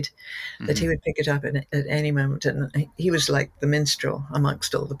side, that he Hmm. would pick it up at any moment. And he was like the minstrel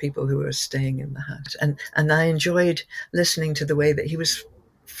amongst all the people who were staying in the house. And I enjoyed listening to the way that he was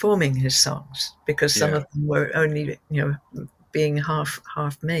forming his songs, because some Yeah. of them were only, being half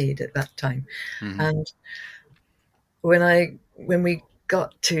made at that time. Hmm. And when we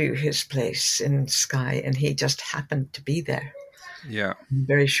got to his place in Skye and he just happened to be there, Yeah. a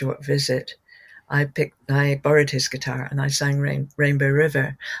very short visit, I borrowed his guitar and I sang Rainbow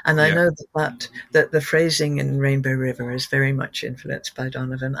River. And I Yeah. know that the phrasing in Rainbow River is very much influenced by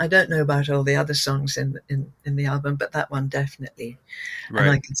Donovan. I don't know about all the other songs in the album, but that one definitely. And I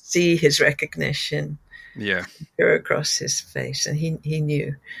Right. could see his recognition Yeah. go across his face, and he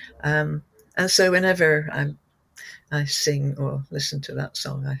knew. And so whenever I sing or listen to that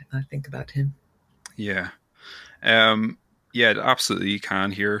song, I think about him. Yeah. Um, yeah, absolutely. You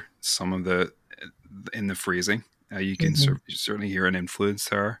can hear some of the in the phrasing. You can Mm-hmm. certainly hear an influence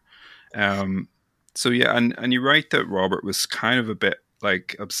there. Um, so yeah, and you're right that Robert was kind of a bit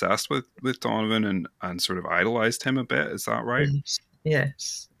like obsessed with Donovan and sort of idolized him a bit. Is that right? Yes,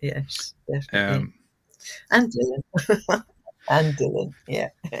 yes, yes, definitely. Um, And Dylan. And Dylan, yeah.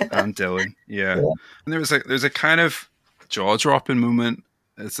 and Dylan, yeah. Yeah. And there's a kind of jaw dropping moment.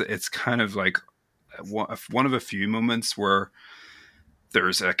 It's kind of like one of a few moments where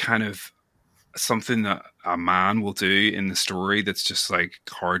there's a kind of something that a man will do in the story that's just like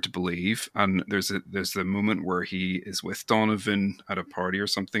hard to believe. And there's the moment where he is with Donovan at a party or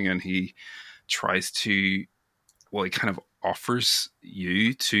something, and he tries to, well, he kind of offers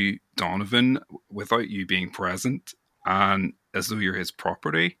you to Donovan without you being present, and as though you're his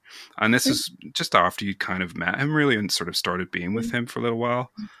property. And this is just after you kind of met him really and sort of started being with him for a little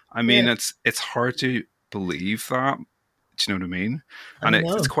while. I mean, Yeah, it's hard to believe that. Do you know what I mean? I And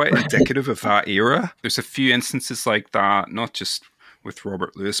it's know. quite indicative of that era. There's a few instances like that, not just with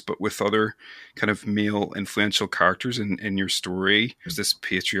Robert Lewis, but with other kind of male influential characters in your story. There's this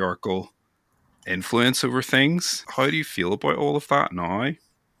patriarchal influence over things. How do you feel about all of that now?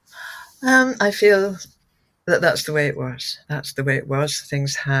 I feel that that's the way it was. That's the way it was.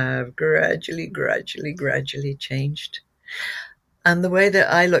 Things have gradually changed. And the way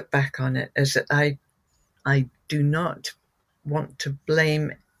that I look back on it is that I do not want to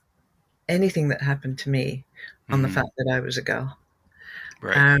blame anything that happened to me on the Mm-hmm. fact that I was a girl.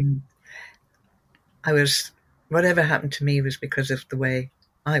 Right. Um, I was whatever happened to me was because of the way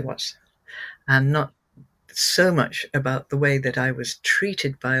I was, and not so much about the way that I was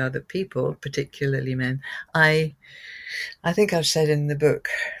treated by other people, particularly men. I think I've said in the book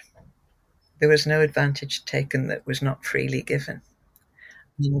there was no advantage taken that was not freely given,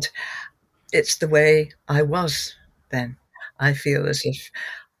 and it's the way I was then. I feel as if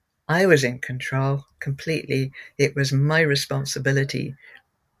I was in control completely. It was my responsibility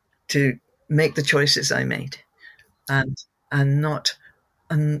to make the choices I made, and and not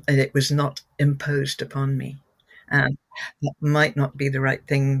and it was not imposed upon me. And that might not be the right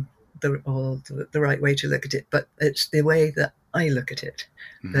thing, the right way to look at it, but it's the way that I look at it.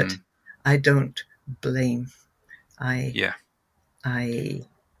 That Mm-hmm. I don't blame. I Yeah. I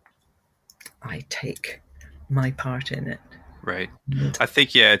I take my part in it. Right. And I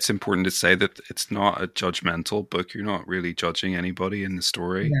think, yeah, it's important to say that it's not a judgmental book. You're not really judging anybody in the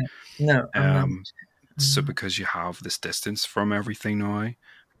story. no, no, I'm not. Um, I'm so not. because you have this distance from everything now.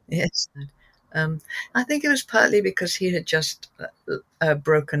 Yes. Um, I think it was partly because he had just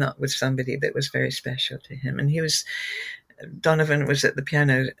broken up with somebody that was very special to him, and Donovan was at the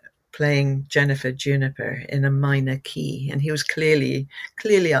piano playing Jennifer Juniper in a minor key, and he was clearly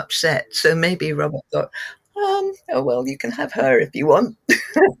upset. So maybe Robert thought, oh well, you can have her if you want.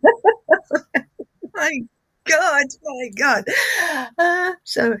 my my God.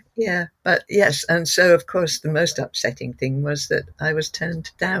 So yeah, but yes, and so of course the most upsetting thing was that I was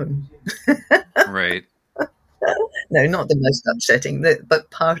turned down. Right. No, not the most upsetting, but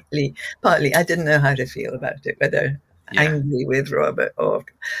partly I didn't know how to feel about it, whether Yeah. angry with Robert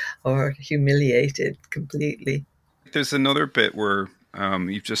or humiliated completely. There's another bit where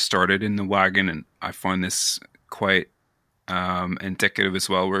you've just started in the wagon, and I find this quite indicative as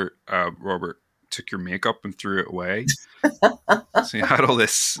well, where Robert took your makeup and threw it away. So you had all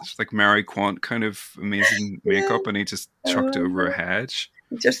this like Mary Quant kind of amazing Yeah. makeup, and he just chucked it over a Um, hedge.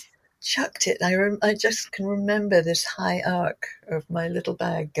 just chucked it. I just can remember this high arc of my little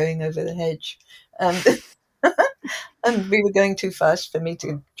bag going over the hedge, and and we were going too fast for me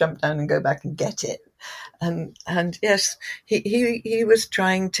to jump down and go back and get it. And yes, he was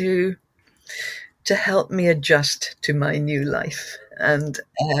trying to help me adjust to my new life, and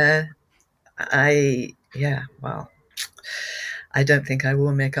well, I don't think I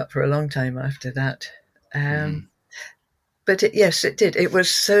wore makeup for a long time after that. Um, Mm-hmm. but yes, it did. It was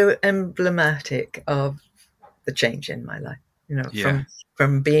so emblematic of the change in my life. You know, Yeah.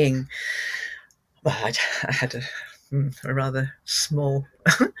 from being, well, I had a rather small,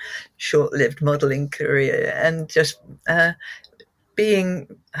 short-lived modelling career, and just being,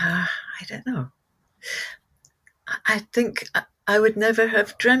 I don't know. I think I would never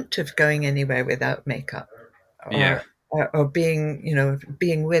have dreamt of going anywhere without makeup, Yeah, or being,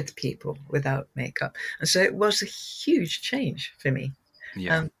 being with people without makeup. And so it was a huge change for me.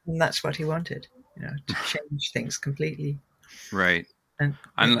 yeah, And that's what he wanted, to change things completely. right. And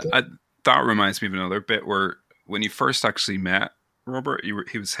it And did. that reminds me of another bit where when you first actually met Robert, he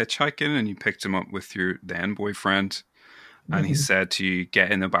was hitchhiking and you picked him up with your then boyfriend, and he Mhm. said to you,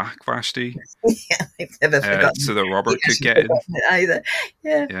 "Get in the back, Vashti," Yeah, I've never forgotten. so that He Robert could hasn't get in. forgotten it either.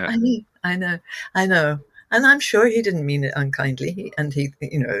 Yeah, Yeah, I know. And I'm sure he didn't mean it unkindly.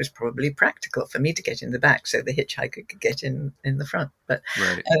 It was probably practical for me to get in the back so the hitchhiker could get in the front. But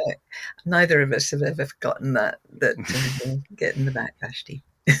right. uh, neither of us have ever forgotten that get in the back, Vashti.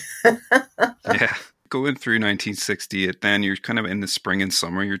 Yeah. Going through 1968, then you're kind of in the spring and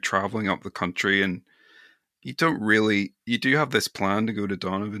summer, you're traveling up the country, and you do have this plan to go to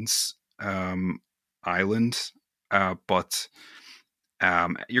Donovan's island, but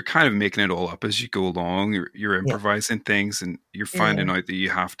you're kind of making it all up as you go along. You're Yeah, improvising things, and you're yeah, finding out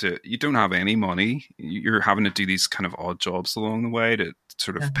that you don't have any money. You're having to do these kind of odd jobs along the way to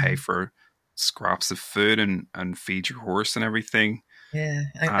sort of pay uh-huh, for scraps of food and feed your horse and everything. yeah,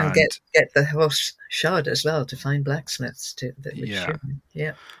 and get And get the horse shod as well to find blacksmiths that would yeah, shoot me.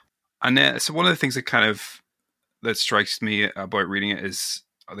 Yeah, and then so one of the things that strikes me about reading it is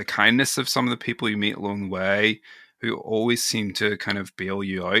the kindness of some of the people you meet along the way, who always seem to kind of bail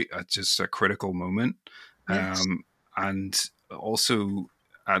you out at just a critical moment. yes, Um, and also,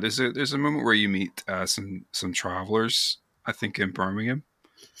 there's a moment where you meet some travelers, I think in Birmingham,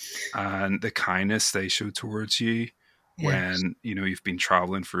 and the kindness they show towards you yes. when you've been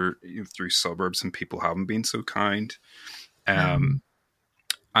traveling through suburbs and people haven't been so kind. Um, Um,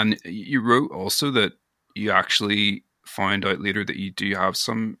 and you wrote also that you actually found out later that you do have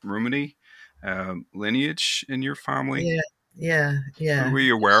some Romani lineage in your family. yeah, yeah, yeah. Were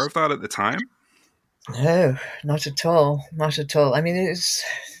you aware of that at the time? No, not at all. Not at all. I mean, it's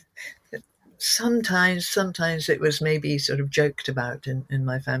sometimes it was maybe sort of joked about in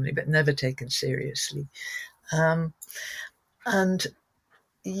my family, but never taken seriously. Um, and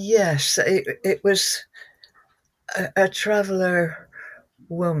yes, it was a traveler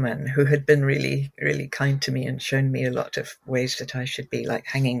woman who had been really, really kind to me and shown me a lot of ways that I should be, like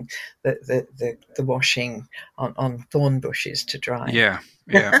hanging the washing on thorn bushes to dry. Yeah,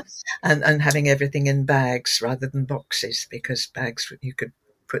 yeah, And having everything in bags rather than boxes, because bags you could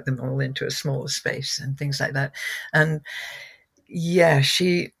put them all into a smaller space and things like that. And yeah,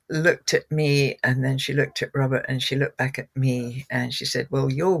 she looked at me and then she looked at Robert and she looked back at me and she said,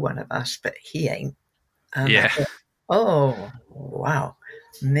 "Well, you're one of us, but he ain't." And I yeah, thought, oh, wow,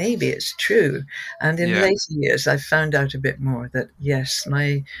 maybe it's true. And in yeah. later years, I found out a bit more that yes,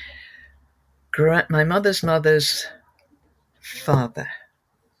 my mother's father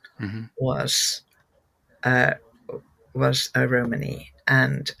Hmm. was uh, was a Romani,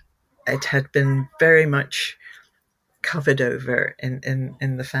 and it had been very much covered over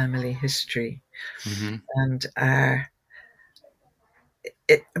in the family history. Hmm. And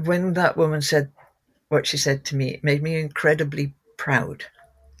when that woman said what she said to me, it made me incredibly proud,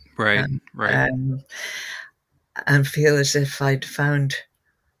 Right, and right. um, and feel as if I'd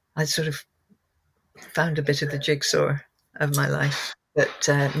sort of found a bit of the jigsaw of my life.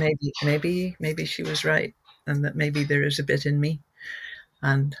 That maybe she was right, and that maybe there is a bit in me,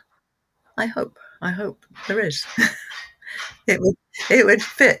 and I hope there is. It would it would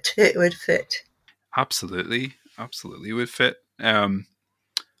fit. It would fit. Absolutely, absolutely would fit.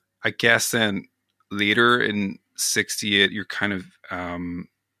 I guess then later in '68, you're kind of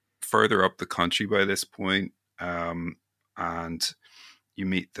further up the country by this point, and you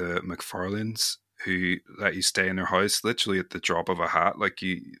meet the McFarlanes who let you stay in their house literally at the drop of a hat. Like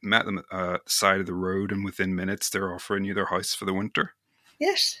you met them at the side of the road, and within minutes they're offering you their house for the winter.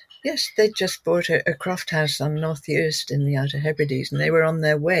 Yes, yes. They just bought a croft house on North Uist in the Outer Hebrides, and they were on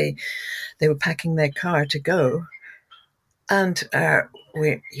their way. They were packing their car to go, and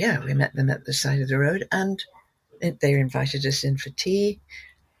we met them at the side of the road, and they invited us in for tea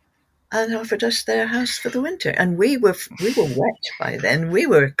and offered us their house for the winter. And we were wet by then. We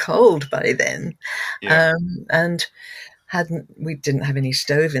were cold by then, Yeah, and hadn't we didn't have any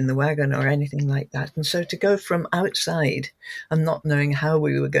stove in the wagon or anything like that. And so to go from outside and not knowing how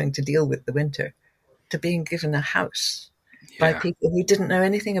we were going to deal with the winter to being given a house by yeah, people who didn't know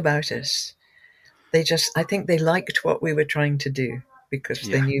anything about us. I think they liked what we were trying to do because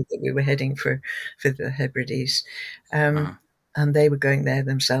they yeah. knew that we were heading for the Hebrides. Uh-huh, And they were going there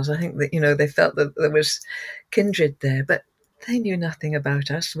themselves. I think that, they felt that there was kindred there, but they knew nothing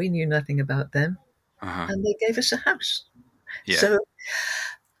about us. We knew nothing about them. uh-huh. And they gave us a house. Yeah. So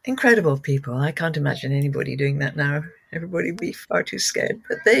incredible people. I can't imagine anybody doing that now. Everybody would be far too scared.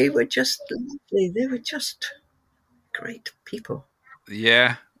 But they were just lovely. They were just great people.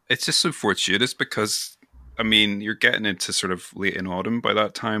 Yeah. It's just so fortuitous because, I mean, you're getting into sort of late in autumn by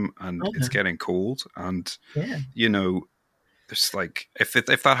that time and Oh, it's getting cold. And, yeah, you know, it's like if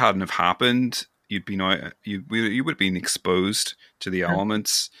that hadn't have happened, you'd be now you would have been exposed to the uh,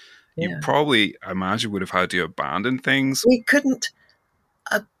 elements. You yeah. probably, I imagine, would have had to abandon things. We couldn't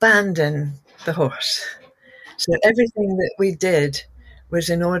abandon the horse. So everything that we did was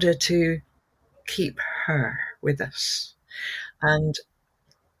in order to keep her with us. And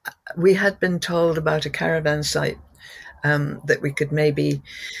we had been told about a caravan site that we could maybe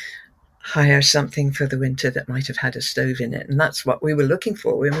hire something for the winter that might have had a stove in it. And that's what we were looking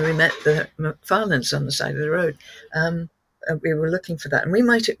for when we met the McFarlands on the side of the road. We were looking for that, and we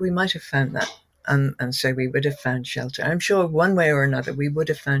might have found that. And so we would have found shelter. I'm sure one way or another we would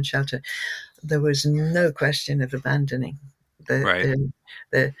have found shelter. There was no question of abandoning the Right. the,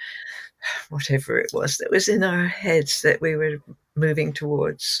 the whatever it was that was in our heads that we were moving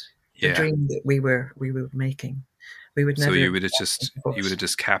towards, the Yeah. dream that we were making. We would So never have you would divorced. have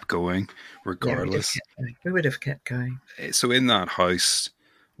just kept going Yeah, we'd have regardless. kept going. We would have kept going. So in that house,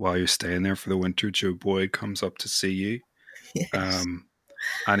 while you're staying there for the winter, Joe Boyd comes up to see you, Yes. um,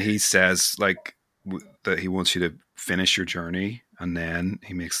 and he says like that he wants you to finish your journey, and then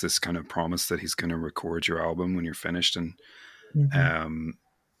he makes this kind of promise that he's going to record your album when you're finished, and Hmm. um,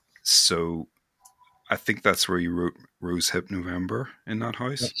 so I think that's where you wrote Rose Hip November in that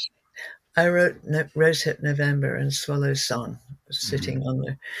house. Yes. I wrote Rosehip November and Swallow's Song, Hmm. sitting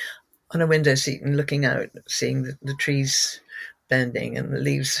on a window seat and looking out, seeing the trees bending and the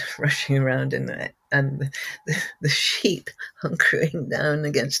leaves rushing around and the sheep hunkering down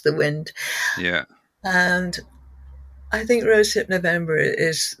against the wind. Yeah, And I think Rosehip November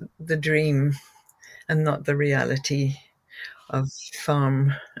is the dream and not the reality of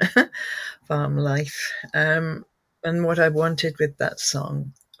farm farm life. And what I wanted with that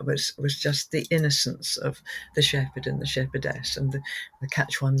song was just the innocence of the shepherd and the shepherdess, and the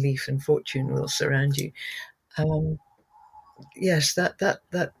catch one leaf and fortune will surround you. Um, yes,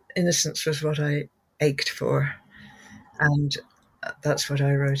 that innocence was what I ached for, and that's what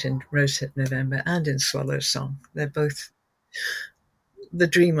I wrote in Rosehip November and in Swallow's Song. They're both the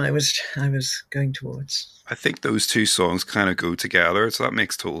dream I was going towards. I think those two songs kind of go together, so that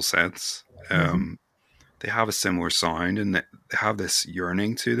makes total sense. Hmm. They have a similar sound and they have this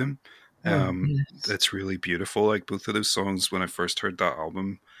yearning to them. Oh Um, yes. that's really beautiful. Like both of those songs, when I first heard that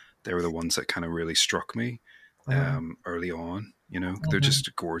album, they were the ones that kind of really struck me Wow. early on. You know, they're Uh-huh.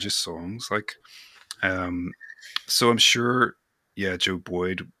 just gorgeous songs. Like, um, so I'm sure, yeah, Joe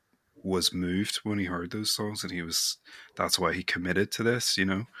Boyd was moved when he heard those songs, and that's why he committed to this. You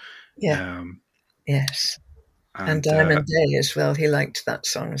know, Yeah. um, Yes. And and Diamond Day as well. He liked that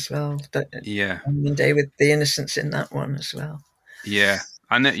song as well. yeah, Diamond Day with the innocence in that one as well. yeah,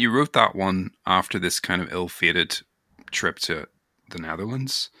 and that you wrote that one after this kind of ill-fated trip to the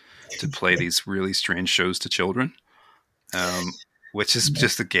Netherlands to play these really strange shows to children, um, which is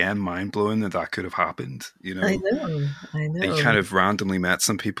just again mind blowing that that could have happened. You I know, know. I you know. kind of randomly met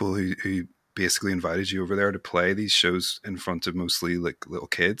some people who basically invited you over there to play these shows in front of mostly like little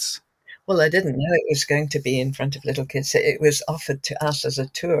kids. Well, I didn't know it was going to be in front of little kids. It was offered to us as a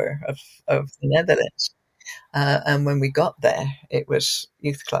tour of the Netherlands. And when we got there, it was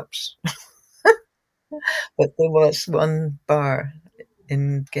youth clubs. But there was one bar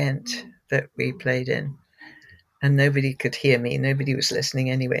in Ghent that we played in, and nobody could hear me. Nobody was listening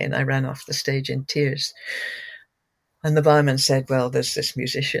anyway. And I ran off the stage in tears. And the barman said, "Well, there's this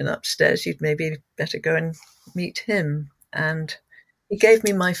musician upstairs. You'd maybe better go and meet him." And he gave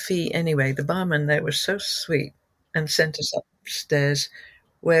me my fee anyway. The barman there was so sweet and sent us upstairs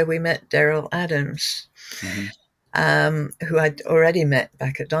where we met Daryl Adams, Hmm. who I'd already met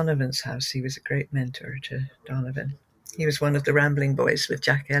back at Donovan's house. He was a great mentor to Donovan. He was one of the Rambling Boys with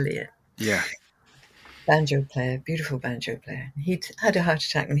Jack Elliott, Yeah, banjo player, beautiful banjo player. He'd had a heart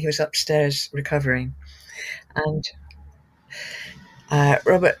attack and he was upstairs recovering. And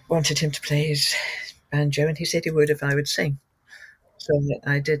Robert wanted him to play his banjo, and he said he would if I would sing. So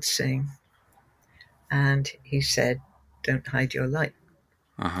I did sing, and he said, "Don't hide your light."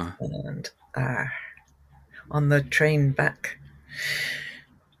 uh huh, And on the train back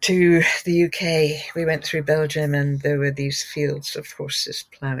to the UK, we went through Belgium, and there were these fields of horses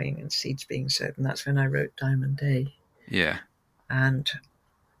ploughing and seeds being sowed, and that's when I wrote Diamond Day. yeah. And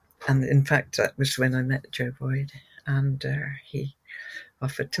in fact, that was when I met Joe Boyd, and he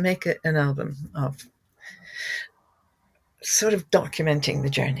offered to make it an album of sort of documenting the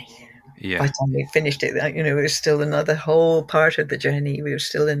journey. By Yeah. the time we finished it, it was still another whole part of the journey. We were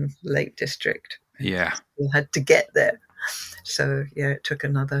still in Lake District and Yeah. we had to get there. So yeah, it took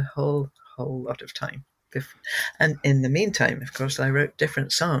another whole lot of time. And in the meantime, of course, I wrote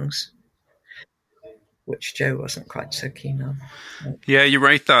different songs, which Joe wasn't quite so keen on. Yeah, you're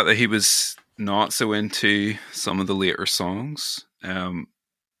right that he was not so into some of the later songs.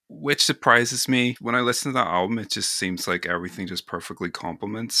 Which surprises me. When I listen to that album, it just seems like everything just perfectly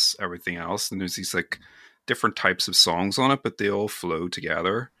complements everything else. And there's these like different types of songs on it, but they all flow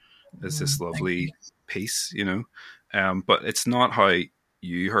together as this Thank you. lovely piece, you know. But it's not how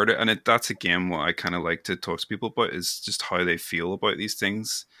you heard it, and that's again what I kind of like to talk to people about is just how they feel about these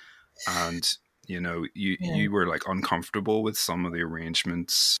things. And Yeah, you were like uncomfortable with some of the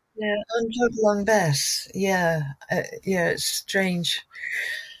arrangements. yeah, unplugged long bass. Yeah, it's strange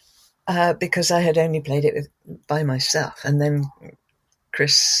because I had only played it by myself, and then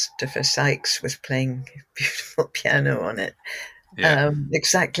Christopher Sykes was playing beautiful piano on it, Yeah.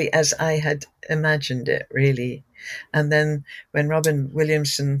 exactly as I had imagined it, really. And then when Robin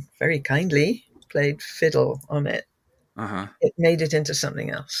Williamson very kindly played fiddle on it, Uh huh. it made it into something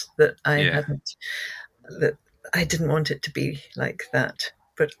else that Yeah. that I didn't want it to be like that.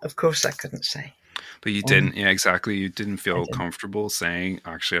 But of course, I couldn't say. But you Um, didn't, yeah, exactly. You didn't I feel didn't. comfortable saying,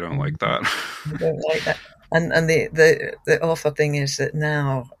 actually, I don't like I that. don't like that. And the awful thing is that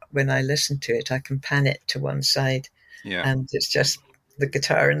now when I listen to it, I can pan it to one side, Yeah. and it's just the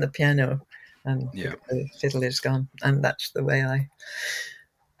guitar and the piano, and Yeah. the fiddle is gone. And that's the way I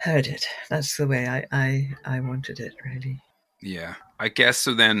heard it. That's the way I wanted it, really. Yeah. I guess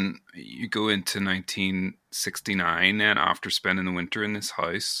so. Then you go into 1969, and after spending the winter in this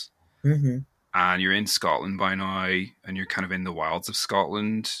house, Hmm. and you're in Scotland by now, and you're kind of in the wilds of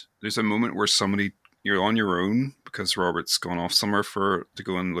Scotland. There's a moment where you're on your own because Robert's gone off somewhere to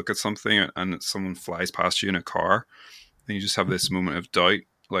go and look at something, and someone flies past you in a car, and you just have this moment of doubt,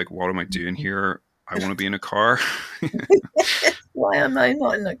 like, what am I doing here? I want to be in a car. Why am I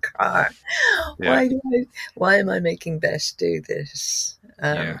not in a car? Yeah. Why am I making Bess do this?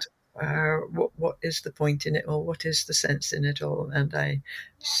 Yeah. And what is the point in it all? What is the sense in it all? And I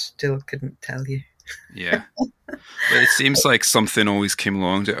still couldn't tell you. Yeah. But it seems like something always came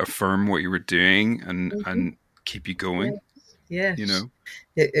along to affirm what you were doing Mhm. and keep you going, Yeah. you Yes. know?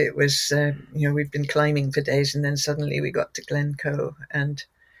 It was, we'd been climbing for days and then suddenly we got to Glencoe and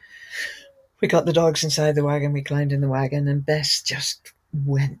we got the dogs inside the wagon. We climbed in the wagon and Bess just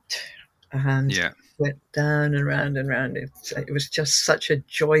went and Yeah. went down and round and round. It was just such a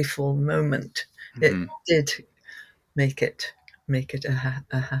joyful moment. It Hmm. did make it a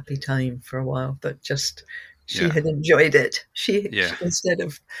happy time for a while, but just she Yeah. had enjoyed it. She Yeah. instead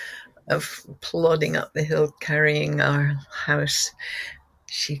of plodding up the hill carrying our house,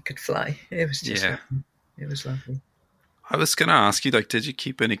 she could fly. It was just Yeah. lovely. It was lovely. I was going to ask you, like, did you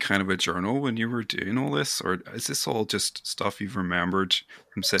keep any kind of a journal when you were doing all this? Or is this all just stuff you've remembered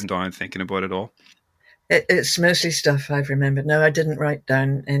from sitting down and thinking about it all? It's mostly stuff I've remembered. No, I didn't write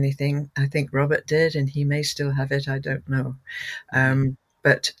down anything. I think Robert did, and he may still have it. I don't know. Hmm.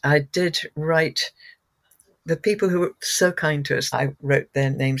 But I did write the people who were so kind to us. I wrote their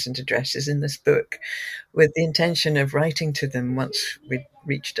names and addresses in this book with the intention of writing to them once we'd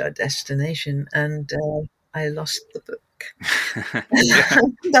reached our destination, and I lost the book.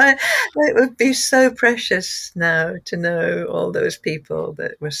 Yeah. It would be so precious now to know all those people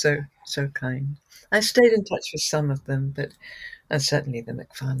that were so kind. I stayed in touch with some of them, but and certainly the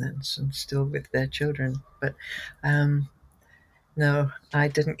McFarlanes, and still with their children. But um, no, I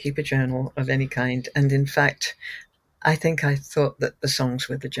didn't keep a journal of any kind. And in fact, I think I thought that the songs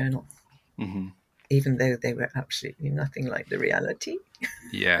were the journal, Hmm. even though they were absolutely nothing like the reality.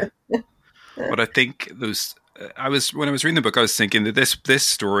 Yeah. But I think I was when I was reading the book, I was thinking that this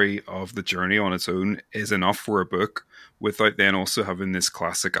story of the journey on its own is enough for a book without then also having this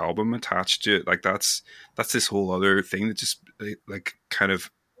classic album attached to it. Like that's this whole other thing that just like kind of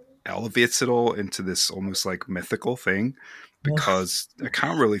elevates it all into this almost like mythical thing. Because I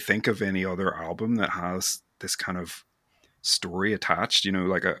can't really think of any other album that has this kind of story attached.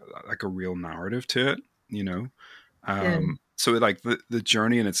 Like a real narrative to it. You know. Yeah, So like the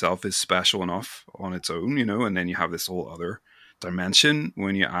journey in itself is special enough on its own, and then you have this whole other dimension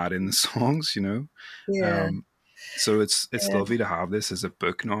when you add in the songs, yeah. Um, so it's Yeah. lovely to have this as a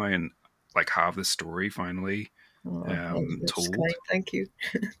book now and like have the story finally Oh, that's told. kind. Thank you.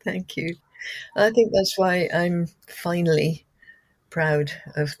 Thank you. I think that's why I'm finally proud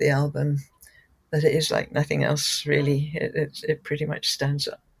of the album, that it is like nothing else, really. It pretty much stands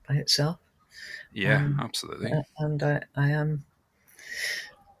up by itself. Yeah, um, absolutely. and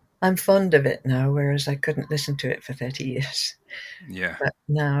I'm fond of it now, whereas I couldn't listen to it for 30 years. Yeah. But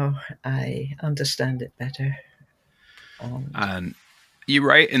now I understand it better. And And you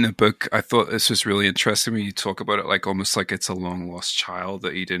write in the book, I thought this was really interesting when you talk about it, like almost like it's a long lost child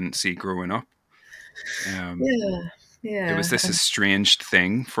that you didn't see growing up. Um, yeah, it was yeah, this estranged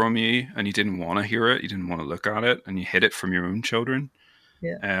thing from you, and you didn't want to hear it, you didn't want to look at it, and you hid it from your own children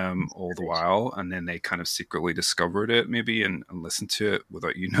yeah. all the while, and then they kind of secretly discovered it, maybe, and listened to it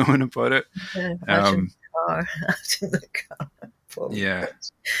without you knowing about it. Yeah, out in Um, the car, out in the car, full of yeah,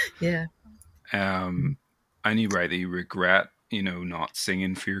 kids. Yeah, um, and you write that you regret, not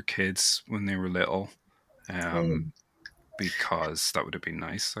singing for your kids when they were little, yeah, um, because that would have been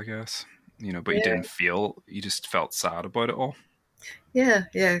nice, I guess. But you yeah, didn't feel, you just felt sad about it all. yeah,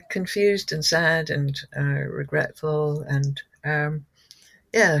 yeah. Confused and sad and regretful, and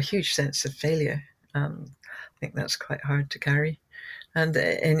yeah, a huge sense of failure. I think that's quite hard to carry. And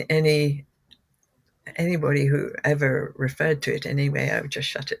in anybody who ever referred to it anyway, I would just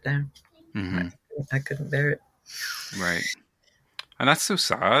shut it down. I, Hmm. I couldn't bear it. Right. And that's so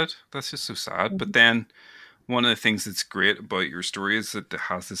sad. That's just so sad. But then one of the things that's great about your story is that it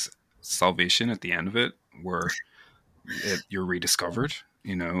has this salvation at the end of it where you're rediscovered,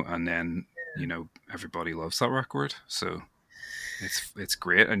 and then, everybody loves that record. So it's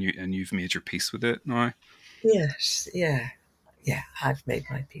great, and you've made your peace with it now. Yes, yeah, yeah. I've made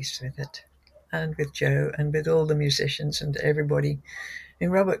my peace with it, and with Joe, and with all the musicians and everybody.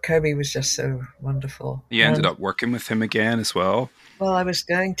 And Robert Kirby was just so wonderful. You ended And up working with him again as well. well, I was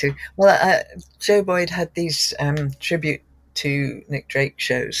going to. Well, Joe Boyd had these tribute to Nick Drake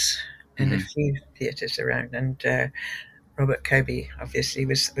shows in a Hmm. few theatres around, and Robert Kirby obviously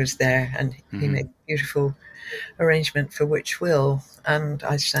was there, and he Hmm. made a beautiful arrangement for Which Will, and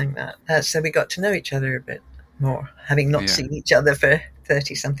I sang that. So we got to know each other a bit more, having not Yeah. seen each other for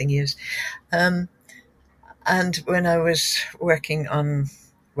 30 something years. Um, and when I was working on,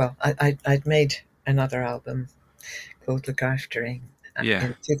 well, I'd made another album called Look Aftering Yeah.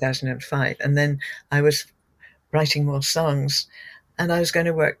 in 2005, and then I was writing more songs, and I was going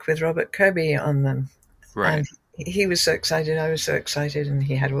to work with Robert Kirby on them. Right. And he was so excited, I was so excited, and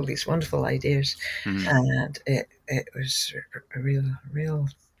he had all these wonderful ideas. Hmm. And it was a real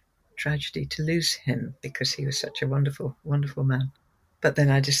tragedy to lose him because he was such a wonderful, wonderful man. But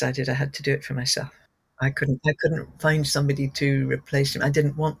then I decided I had to do it for myself. I couldn't find somebody to replace him. I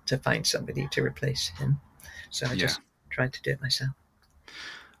didn't want to find somebody to replace him. So I Yeah. just tried to do it myself.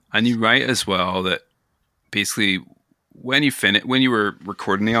 And you write as well that basically when you were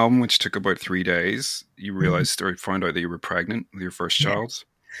recording the album, which took about 3 days, you Mhm. realized or found out that you were pregnant with your first Yeah, child.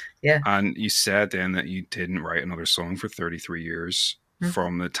 yeah. And you said then that you didn't write another song for 33 years Mm.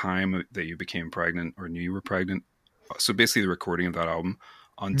 from the time that you became pregnant or knew you were pregnant. So basically the recording of that album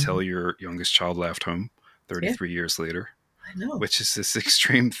until Mhm. your youngest child left home Yeah, 33 years later, I know. which is this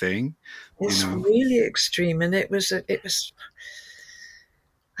extreme thing, you It's know. really extreme, and it was.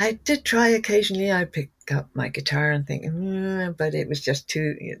 I did try occasionally. I pick up my guitar and think, but it was just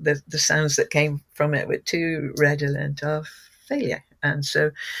too. The sounds that came from it were too redolent of failure, and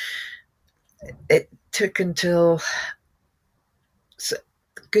so it took until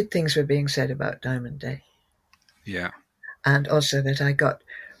good things were being said about Diamond Day, Yeah. and also that I got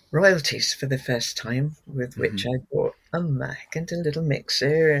royalties for the first time, with Hmm. which I bought a Mac and a little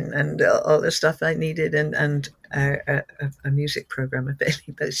mixer and all the stuff I needed, and a music program, a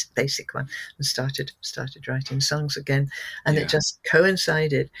fairly basic one, and started writing songs again. And it Yeah. just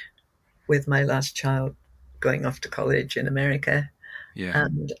coincided with my last child going off to college in America. Yeah.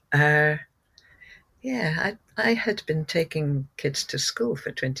 And yeah, I had been taking kids to school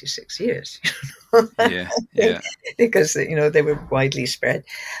for 26 years. Yeah. Yeah. Because they were widely spread,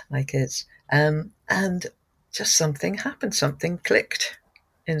 my kids, and just something happened, something clicked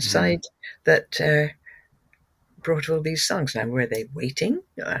Hmm. inside that brought all these songs. Now, were they waiting?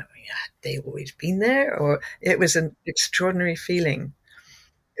 Had they always been there, or it was an extraordinary feeling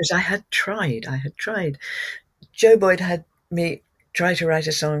because I had tried. Joe Boyd had me try to write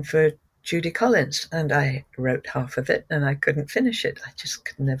a song for Judy Collins, and I wrote half of it, and I couldn't finish it. I just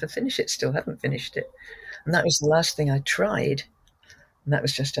could never finish it. Still haven't finished it. And that was the last thing I tried. And that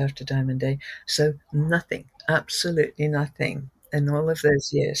was just after Diamond Day. So nothing, absolutely nothing in all of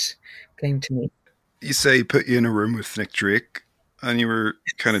those years came to me. You say he put you in a room with Nick Drake and you were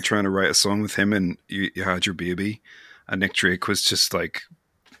kind of trying to write a song with him and you had your baby and Nick Drake was just like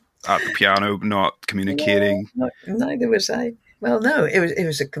at the piano, not No, communicating. neither was I. Well, no, it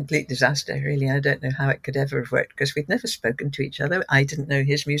was a complete disaster, really. I don't know how it could ever have worked because we'd never spoken to each other. I didn't know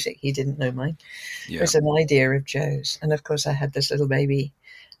his music, he didn't know mine. It Yeah. was an idea of Joe's, and of course, I had this little baby,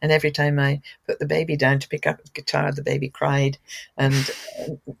 and every time I put the baby down to pick up the guitar, the baby cried, and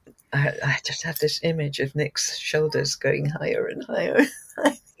I just have this image of Nick's shoulders going higher and higher.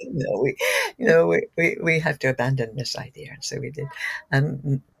 We have to abandon this idea, and so we did,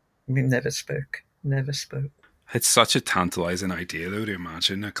 and we never spoke, never spoke. It's such a tantalizing idea, though, to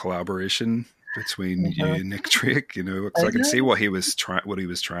imagine a collaboration between you Uh-huh. and Nick Drake. You know, because I I can see know. what he was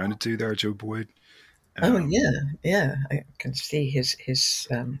trying to do there, Joe Boyd. Oh Um, yeah, yeah. I can see his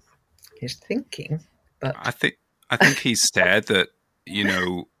thinking, but I think I think he said that, you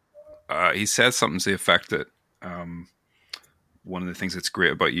know, he said something to the effect that um, one of the things that's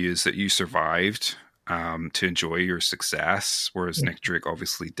great about you is that you survived to enjoy your success, whereas Nick Drake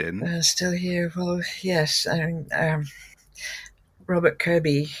obviously didn't. still here. Well, yes. Robert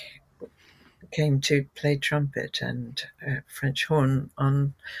Kirby came to play trumpet and French horn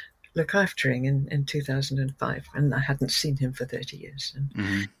on Look Aftering in 2005, and I hadn't seen him for 30 years. And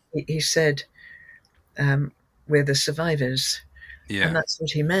Hmm. he said, we're the survivors, and Yeah, that's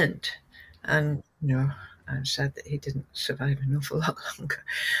what he meant. And, I'm sad that he didn't survive an awful lot longer.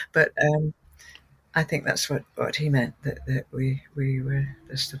 But I think that's what he meant, that we were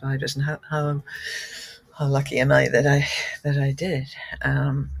the survivors, and how lucky am I that I did,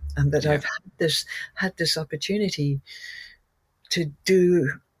 and that yeah, I've had this opportunity to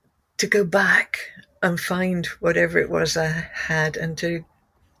do to go back and find whatever it was I had and to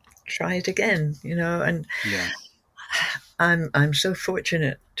try it again, and yeah, I'm so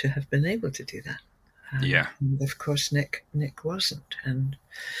fortunate to have been able to do that. yeah, And of course, Nick wasn't, and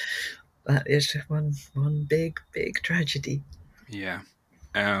that is one big tragedy. yeah.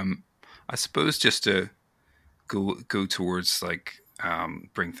 Um, I suppose just to go towards like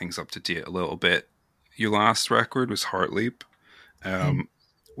bring things up to date a little bit. Your last record was Heartleap, Yeah. um,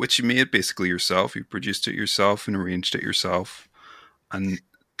 which you made basically yourself. You produced it yourself and arranged it yourself, and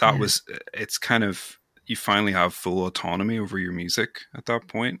that Yeah. was it's kind of you finally have full autonomy over your music at that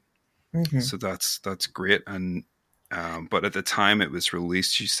point. Hmm. So that's great. And but at the time it was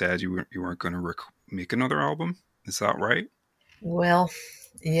released, you said you weren't going to make another album. Is that right? Well,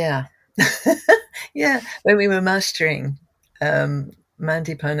 yeah. Yeah, when we were mastering,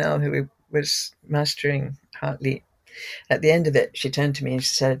 Mandy Parnell, who was mastering Hartley, at the end of it, she turned to me and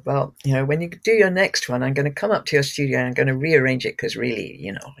she said, "Well, when you do your next one, I'm going to come up to your studio and I'm going to rearrange it because really,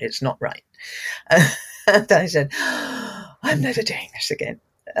 it's not right." And I said, "I'm never doing this again."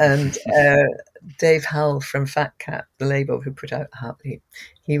 And Dave Hull from Fat Cat, the label who put out Hartley,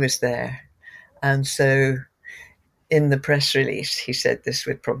 he was there. And so in the press release, he said this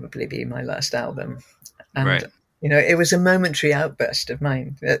would probably be my last album. And, Right. it was a momentary outburst of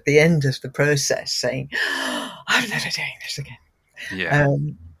mine at the end of the process saying, I'm never doing this again. Yeah.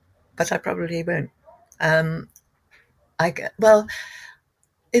 Um, but I probably won't. Um, well,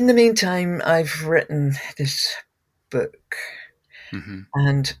 in the meantime, I've written this book, Hmm.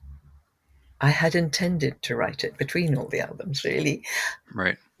 and I had intended to write it between all the albums, really.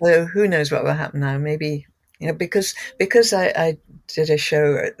 Right. So who knows what will happen now? Maybe because I did a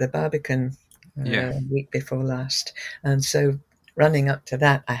show at the Barbican Yeah. week before last, and so running up to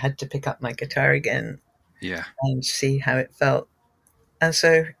that, I had to pick up my guitar again Yeah. and see how it felt. And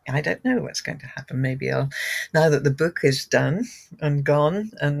so I don't know what's going to happen. Maybe now that the book is done and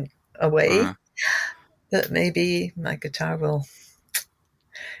gone and away, Uh, that maybe my guitar will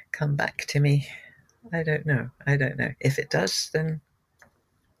come back to me. I don't know. I don't know. If it does, then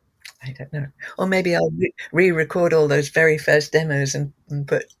I don't know. Or maybe I'll re-record all those very first demos and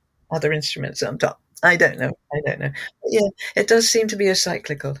put other instruments on top. I don't know. I don't know. But yeah, it does seem to be a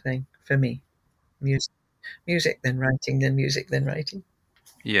cyclical thing for me. Music, music, then writing, then music, then writing.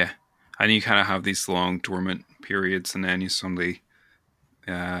 yeah. And you kind of have these long dormant periods, and then you suddenly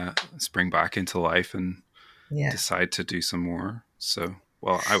spring back into life and Yeah. decide to do some more. So,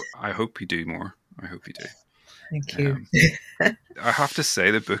 well, I hope you do more. I hope you do. Thank you. Um, I have to say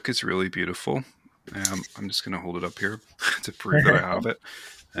the book is really beautiful. I'm just going to hold it up here to prove that I have it.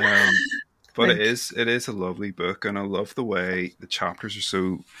 Um, but Thank it is a lovely book, and I love the way the chapters are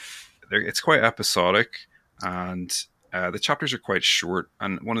so. It's quite episodic, and the chapters are quite short.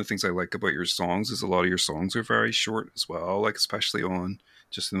 And one of the things I like about your songs is a lot of your songs are very short as well. Like especially on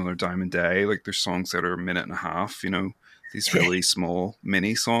Just Another Diamond Day, like there's songs that are a minute and a half. You know, these you. really small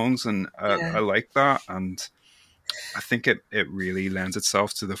mini songs, and Yeah. I like that. And I think it really lends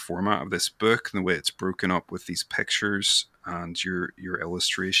itself to the format of this book and the way it's broken up with these pictures and your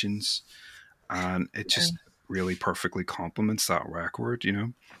illustrations, and it Yeah. just really perfectly complements that record, you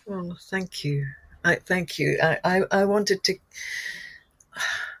know? Oh, thank you. Thank you. I wanted to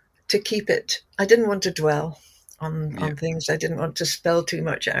keep it. I didn't want to dwell Yeah. on things. I didn't want to spell too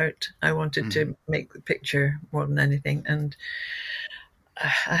much out. I wanted Hmm. to make the picture more than anything, and I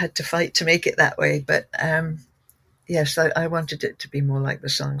had to fight to make it that way. But yes, I wanted it to be more like the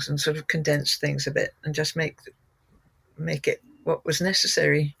songs and sort of condense things a bit and just make it what was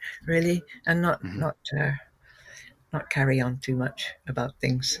necessary, really, and Hmm. not carry on too much about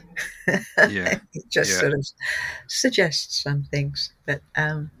things. Yeah. It just Yeah. sort of suggests some things, but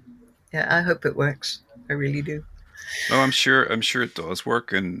yeah, I hope it works. I really do. No, I'm sure it does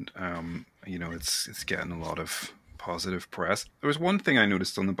work, and you know, it's getting a lot of positive press. There was one thing I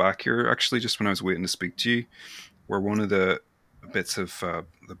noticed on the back here, actually, just when I was waiting to speak to you, where one of the bits of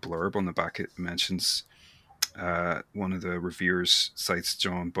the blurb on the back, it mentions one of the reviewers cites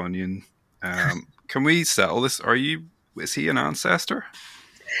John Bunyan. Can we settle this? Is he an ancestor?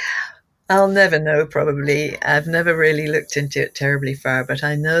 I'll never know, probably. I've never really looked into it terribly far, but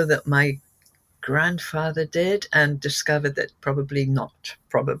I know that my grandfather did and discovered that probably not,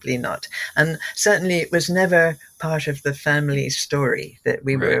 probably not. And certainly it was never part of the family story that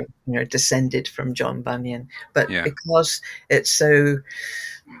we Right. were, descended from John Bunyan. But Yeah. because it's so,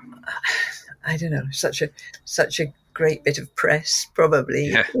 I don't know, such a great bit of press, probably,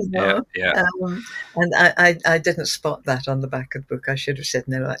 Yeah. Yeah. Yeah. and I didn't spot that on the back of the book. I should have said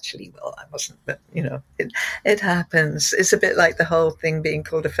no. Actually, well, I wasn't, but it happens. It's a bit like the whole thing being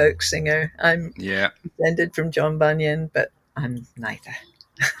called a folk singer. I'm Yeah. descended from John Bunyan, but I'm neither.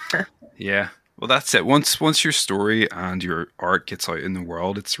 Yeah. Well, that's it. Once your story and your art gets out in the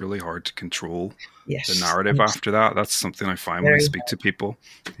world, it's really hard to control the Yes, narrative yes, after that. That's something I find when I very. speak to people.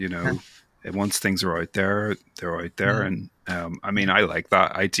 You know, and once things are out there, they're out there. And I mean, I like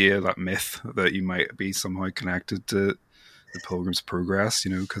that idea, that myth that you might be somehow connected to the Pilgrim's Progress.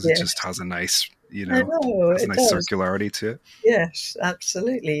 You know, because it just Yes, has a nice, I know has a it nice does. circularity to it. Yes,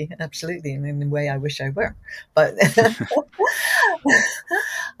 absolutely, absolutely. And in the way I wish I were, but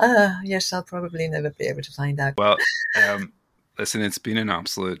yes, I'll probably never be able to find out. Well, listen, it's been an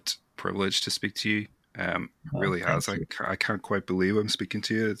absolute privilege to speak to you. It Oh, really thank has. you. I can't quite believe I'm speaking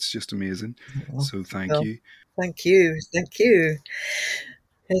to you. It's just amazing. Oh, So thank well, you. thank you, thank you.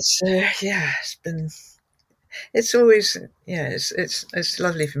 It's yeah, it's always yeah, it's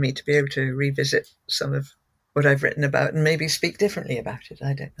lovely for me to be able to revisit some of what I've written about and maybe speak differently about it.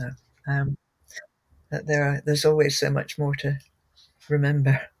 I don't know. Um, that there's always so much more to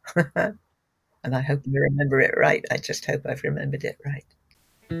remember, and I hope I remember it right. I just hope I've remembered it right.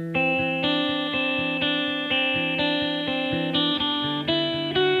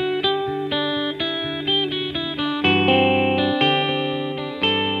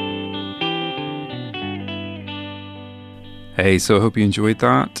 Hey, so I hope you enjoyed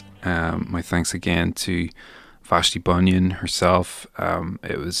that. My thanks again to Vashti Bunyan herself.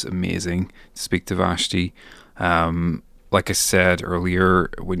 It was amazing to speak to Vashti. Like I said earlier,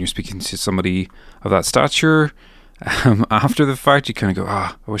 when you're speaking to somebody of that stature, after the fact, you kind of go,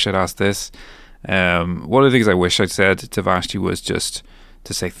 I wish I'd asked this. One of the things I wish I'd said to Vashti was just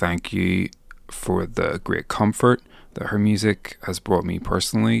to say thank you for the great comfort that her music has brought me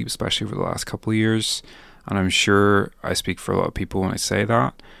personally, especially over the last couple of years. And I'm sure I speak for a lot of people when I say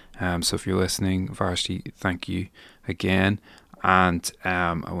that. So if you're listening, Vashti, thank you again. And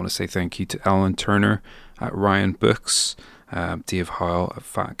I want to say thank you to Ellen Turner at Ryan Books, Dave Howell at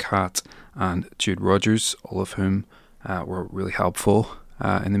Fat Cat, and Jude Rogers, all of whom were really helpful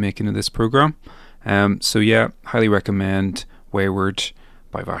in the making of this program. So yeah, highly recommend Wayward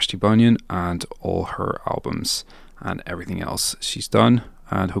by Vashti Bunyan and all her albums and everything else she's done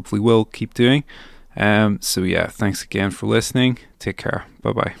and hopefully will keep doing. So yeah, thanks again for listening. Take care.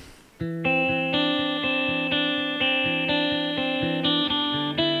 Bye bye.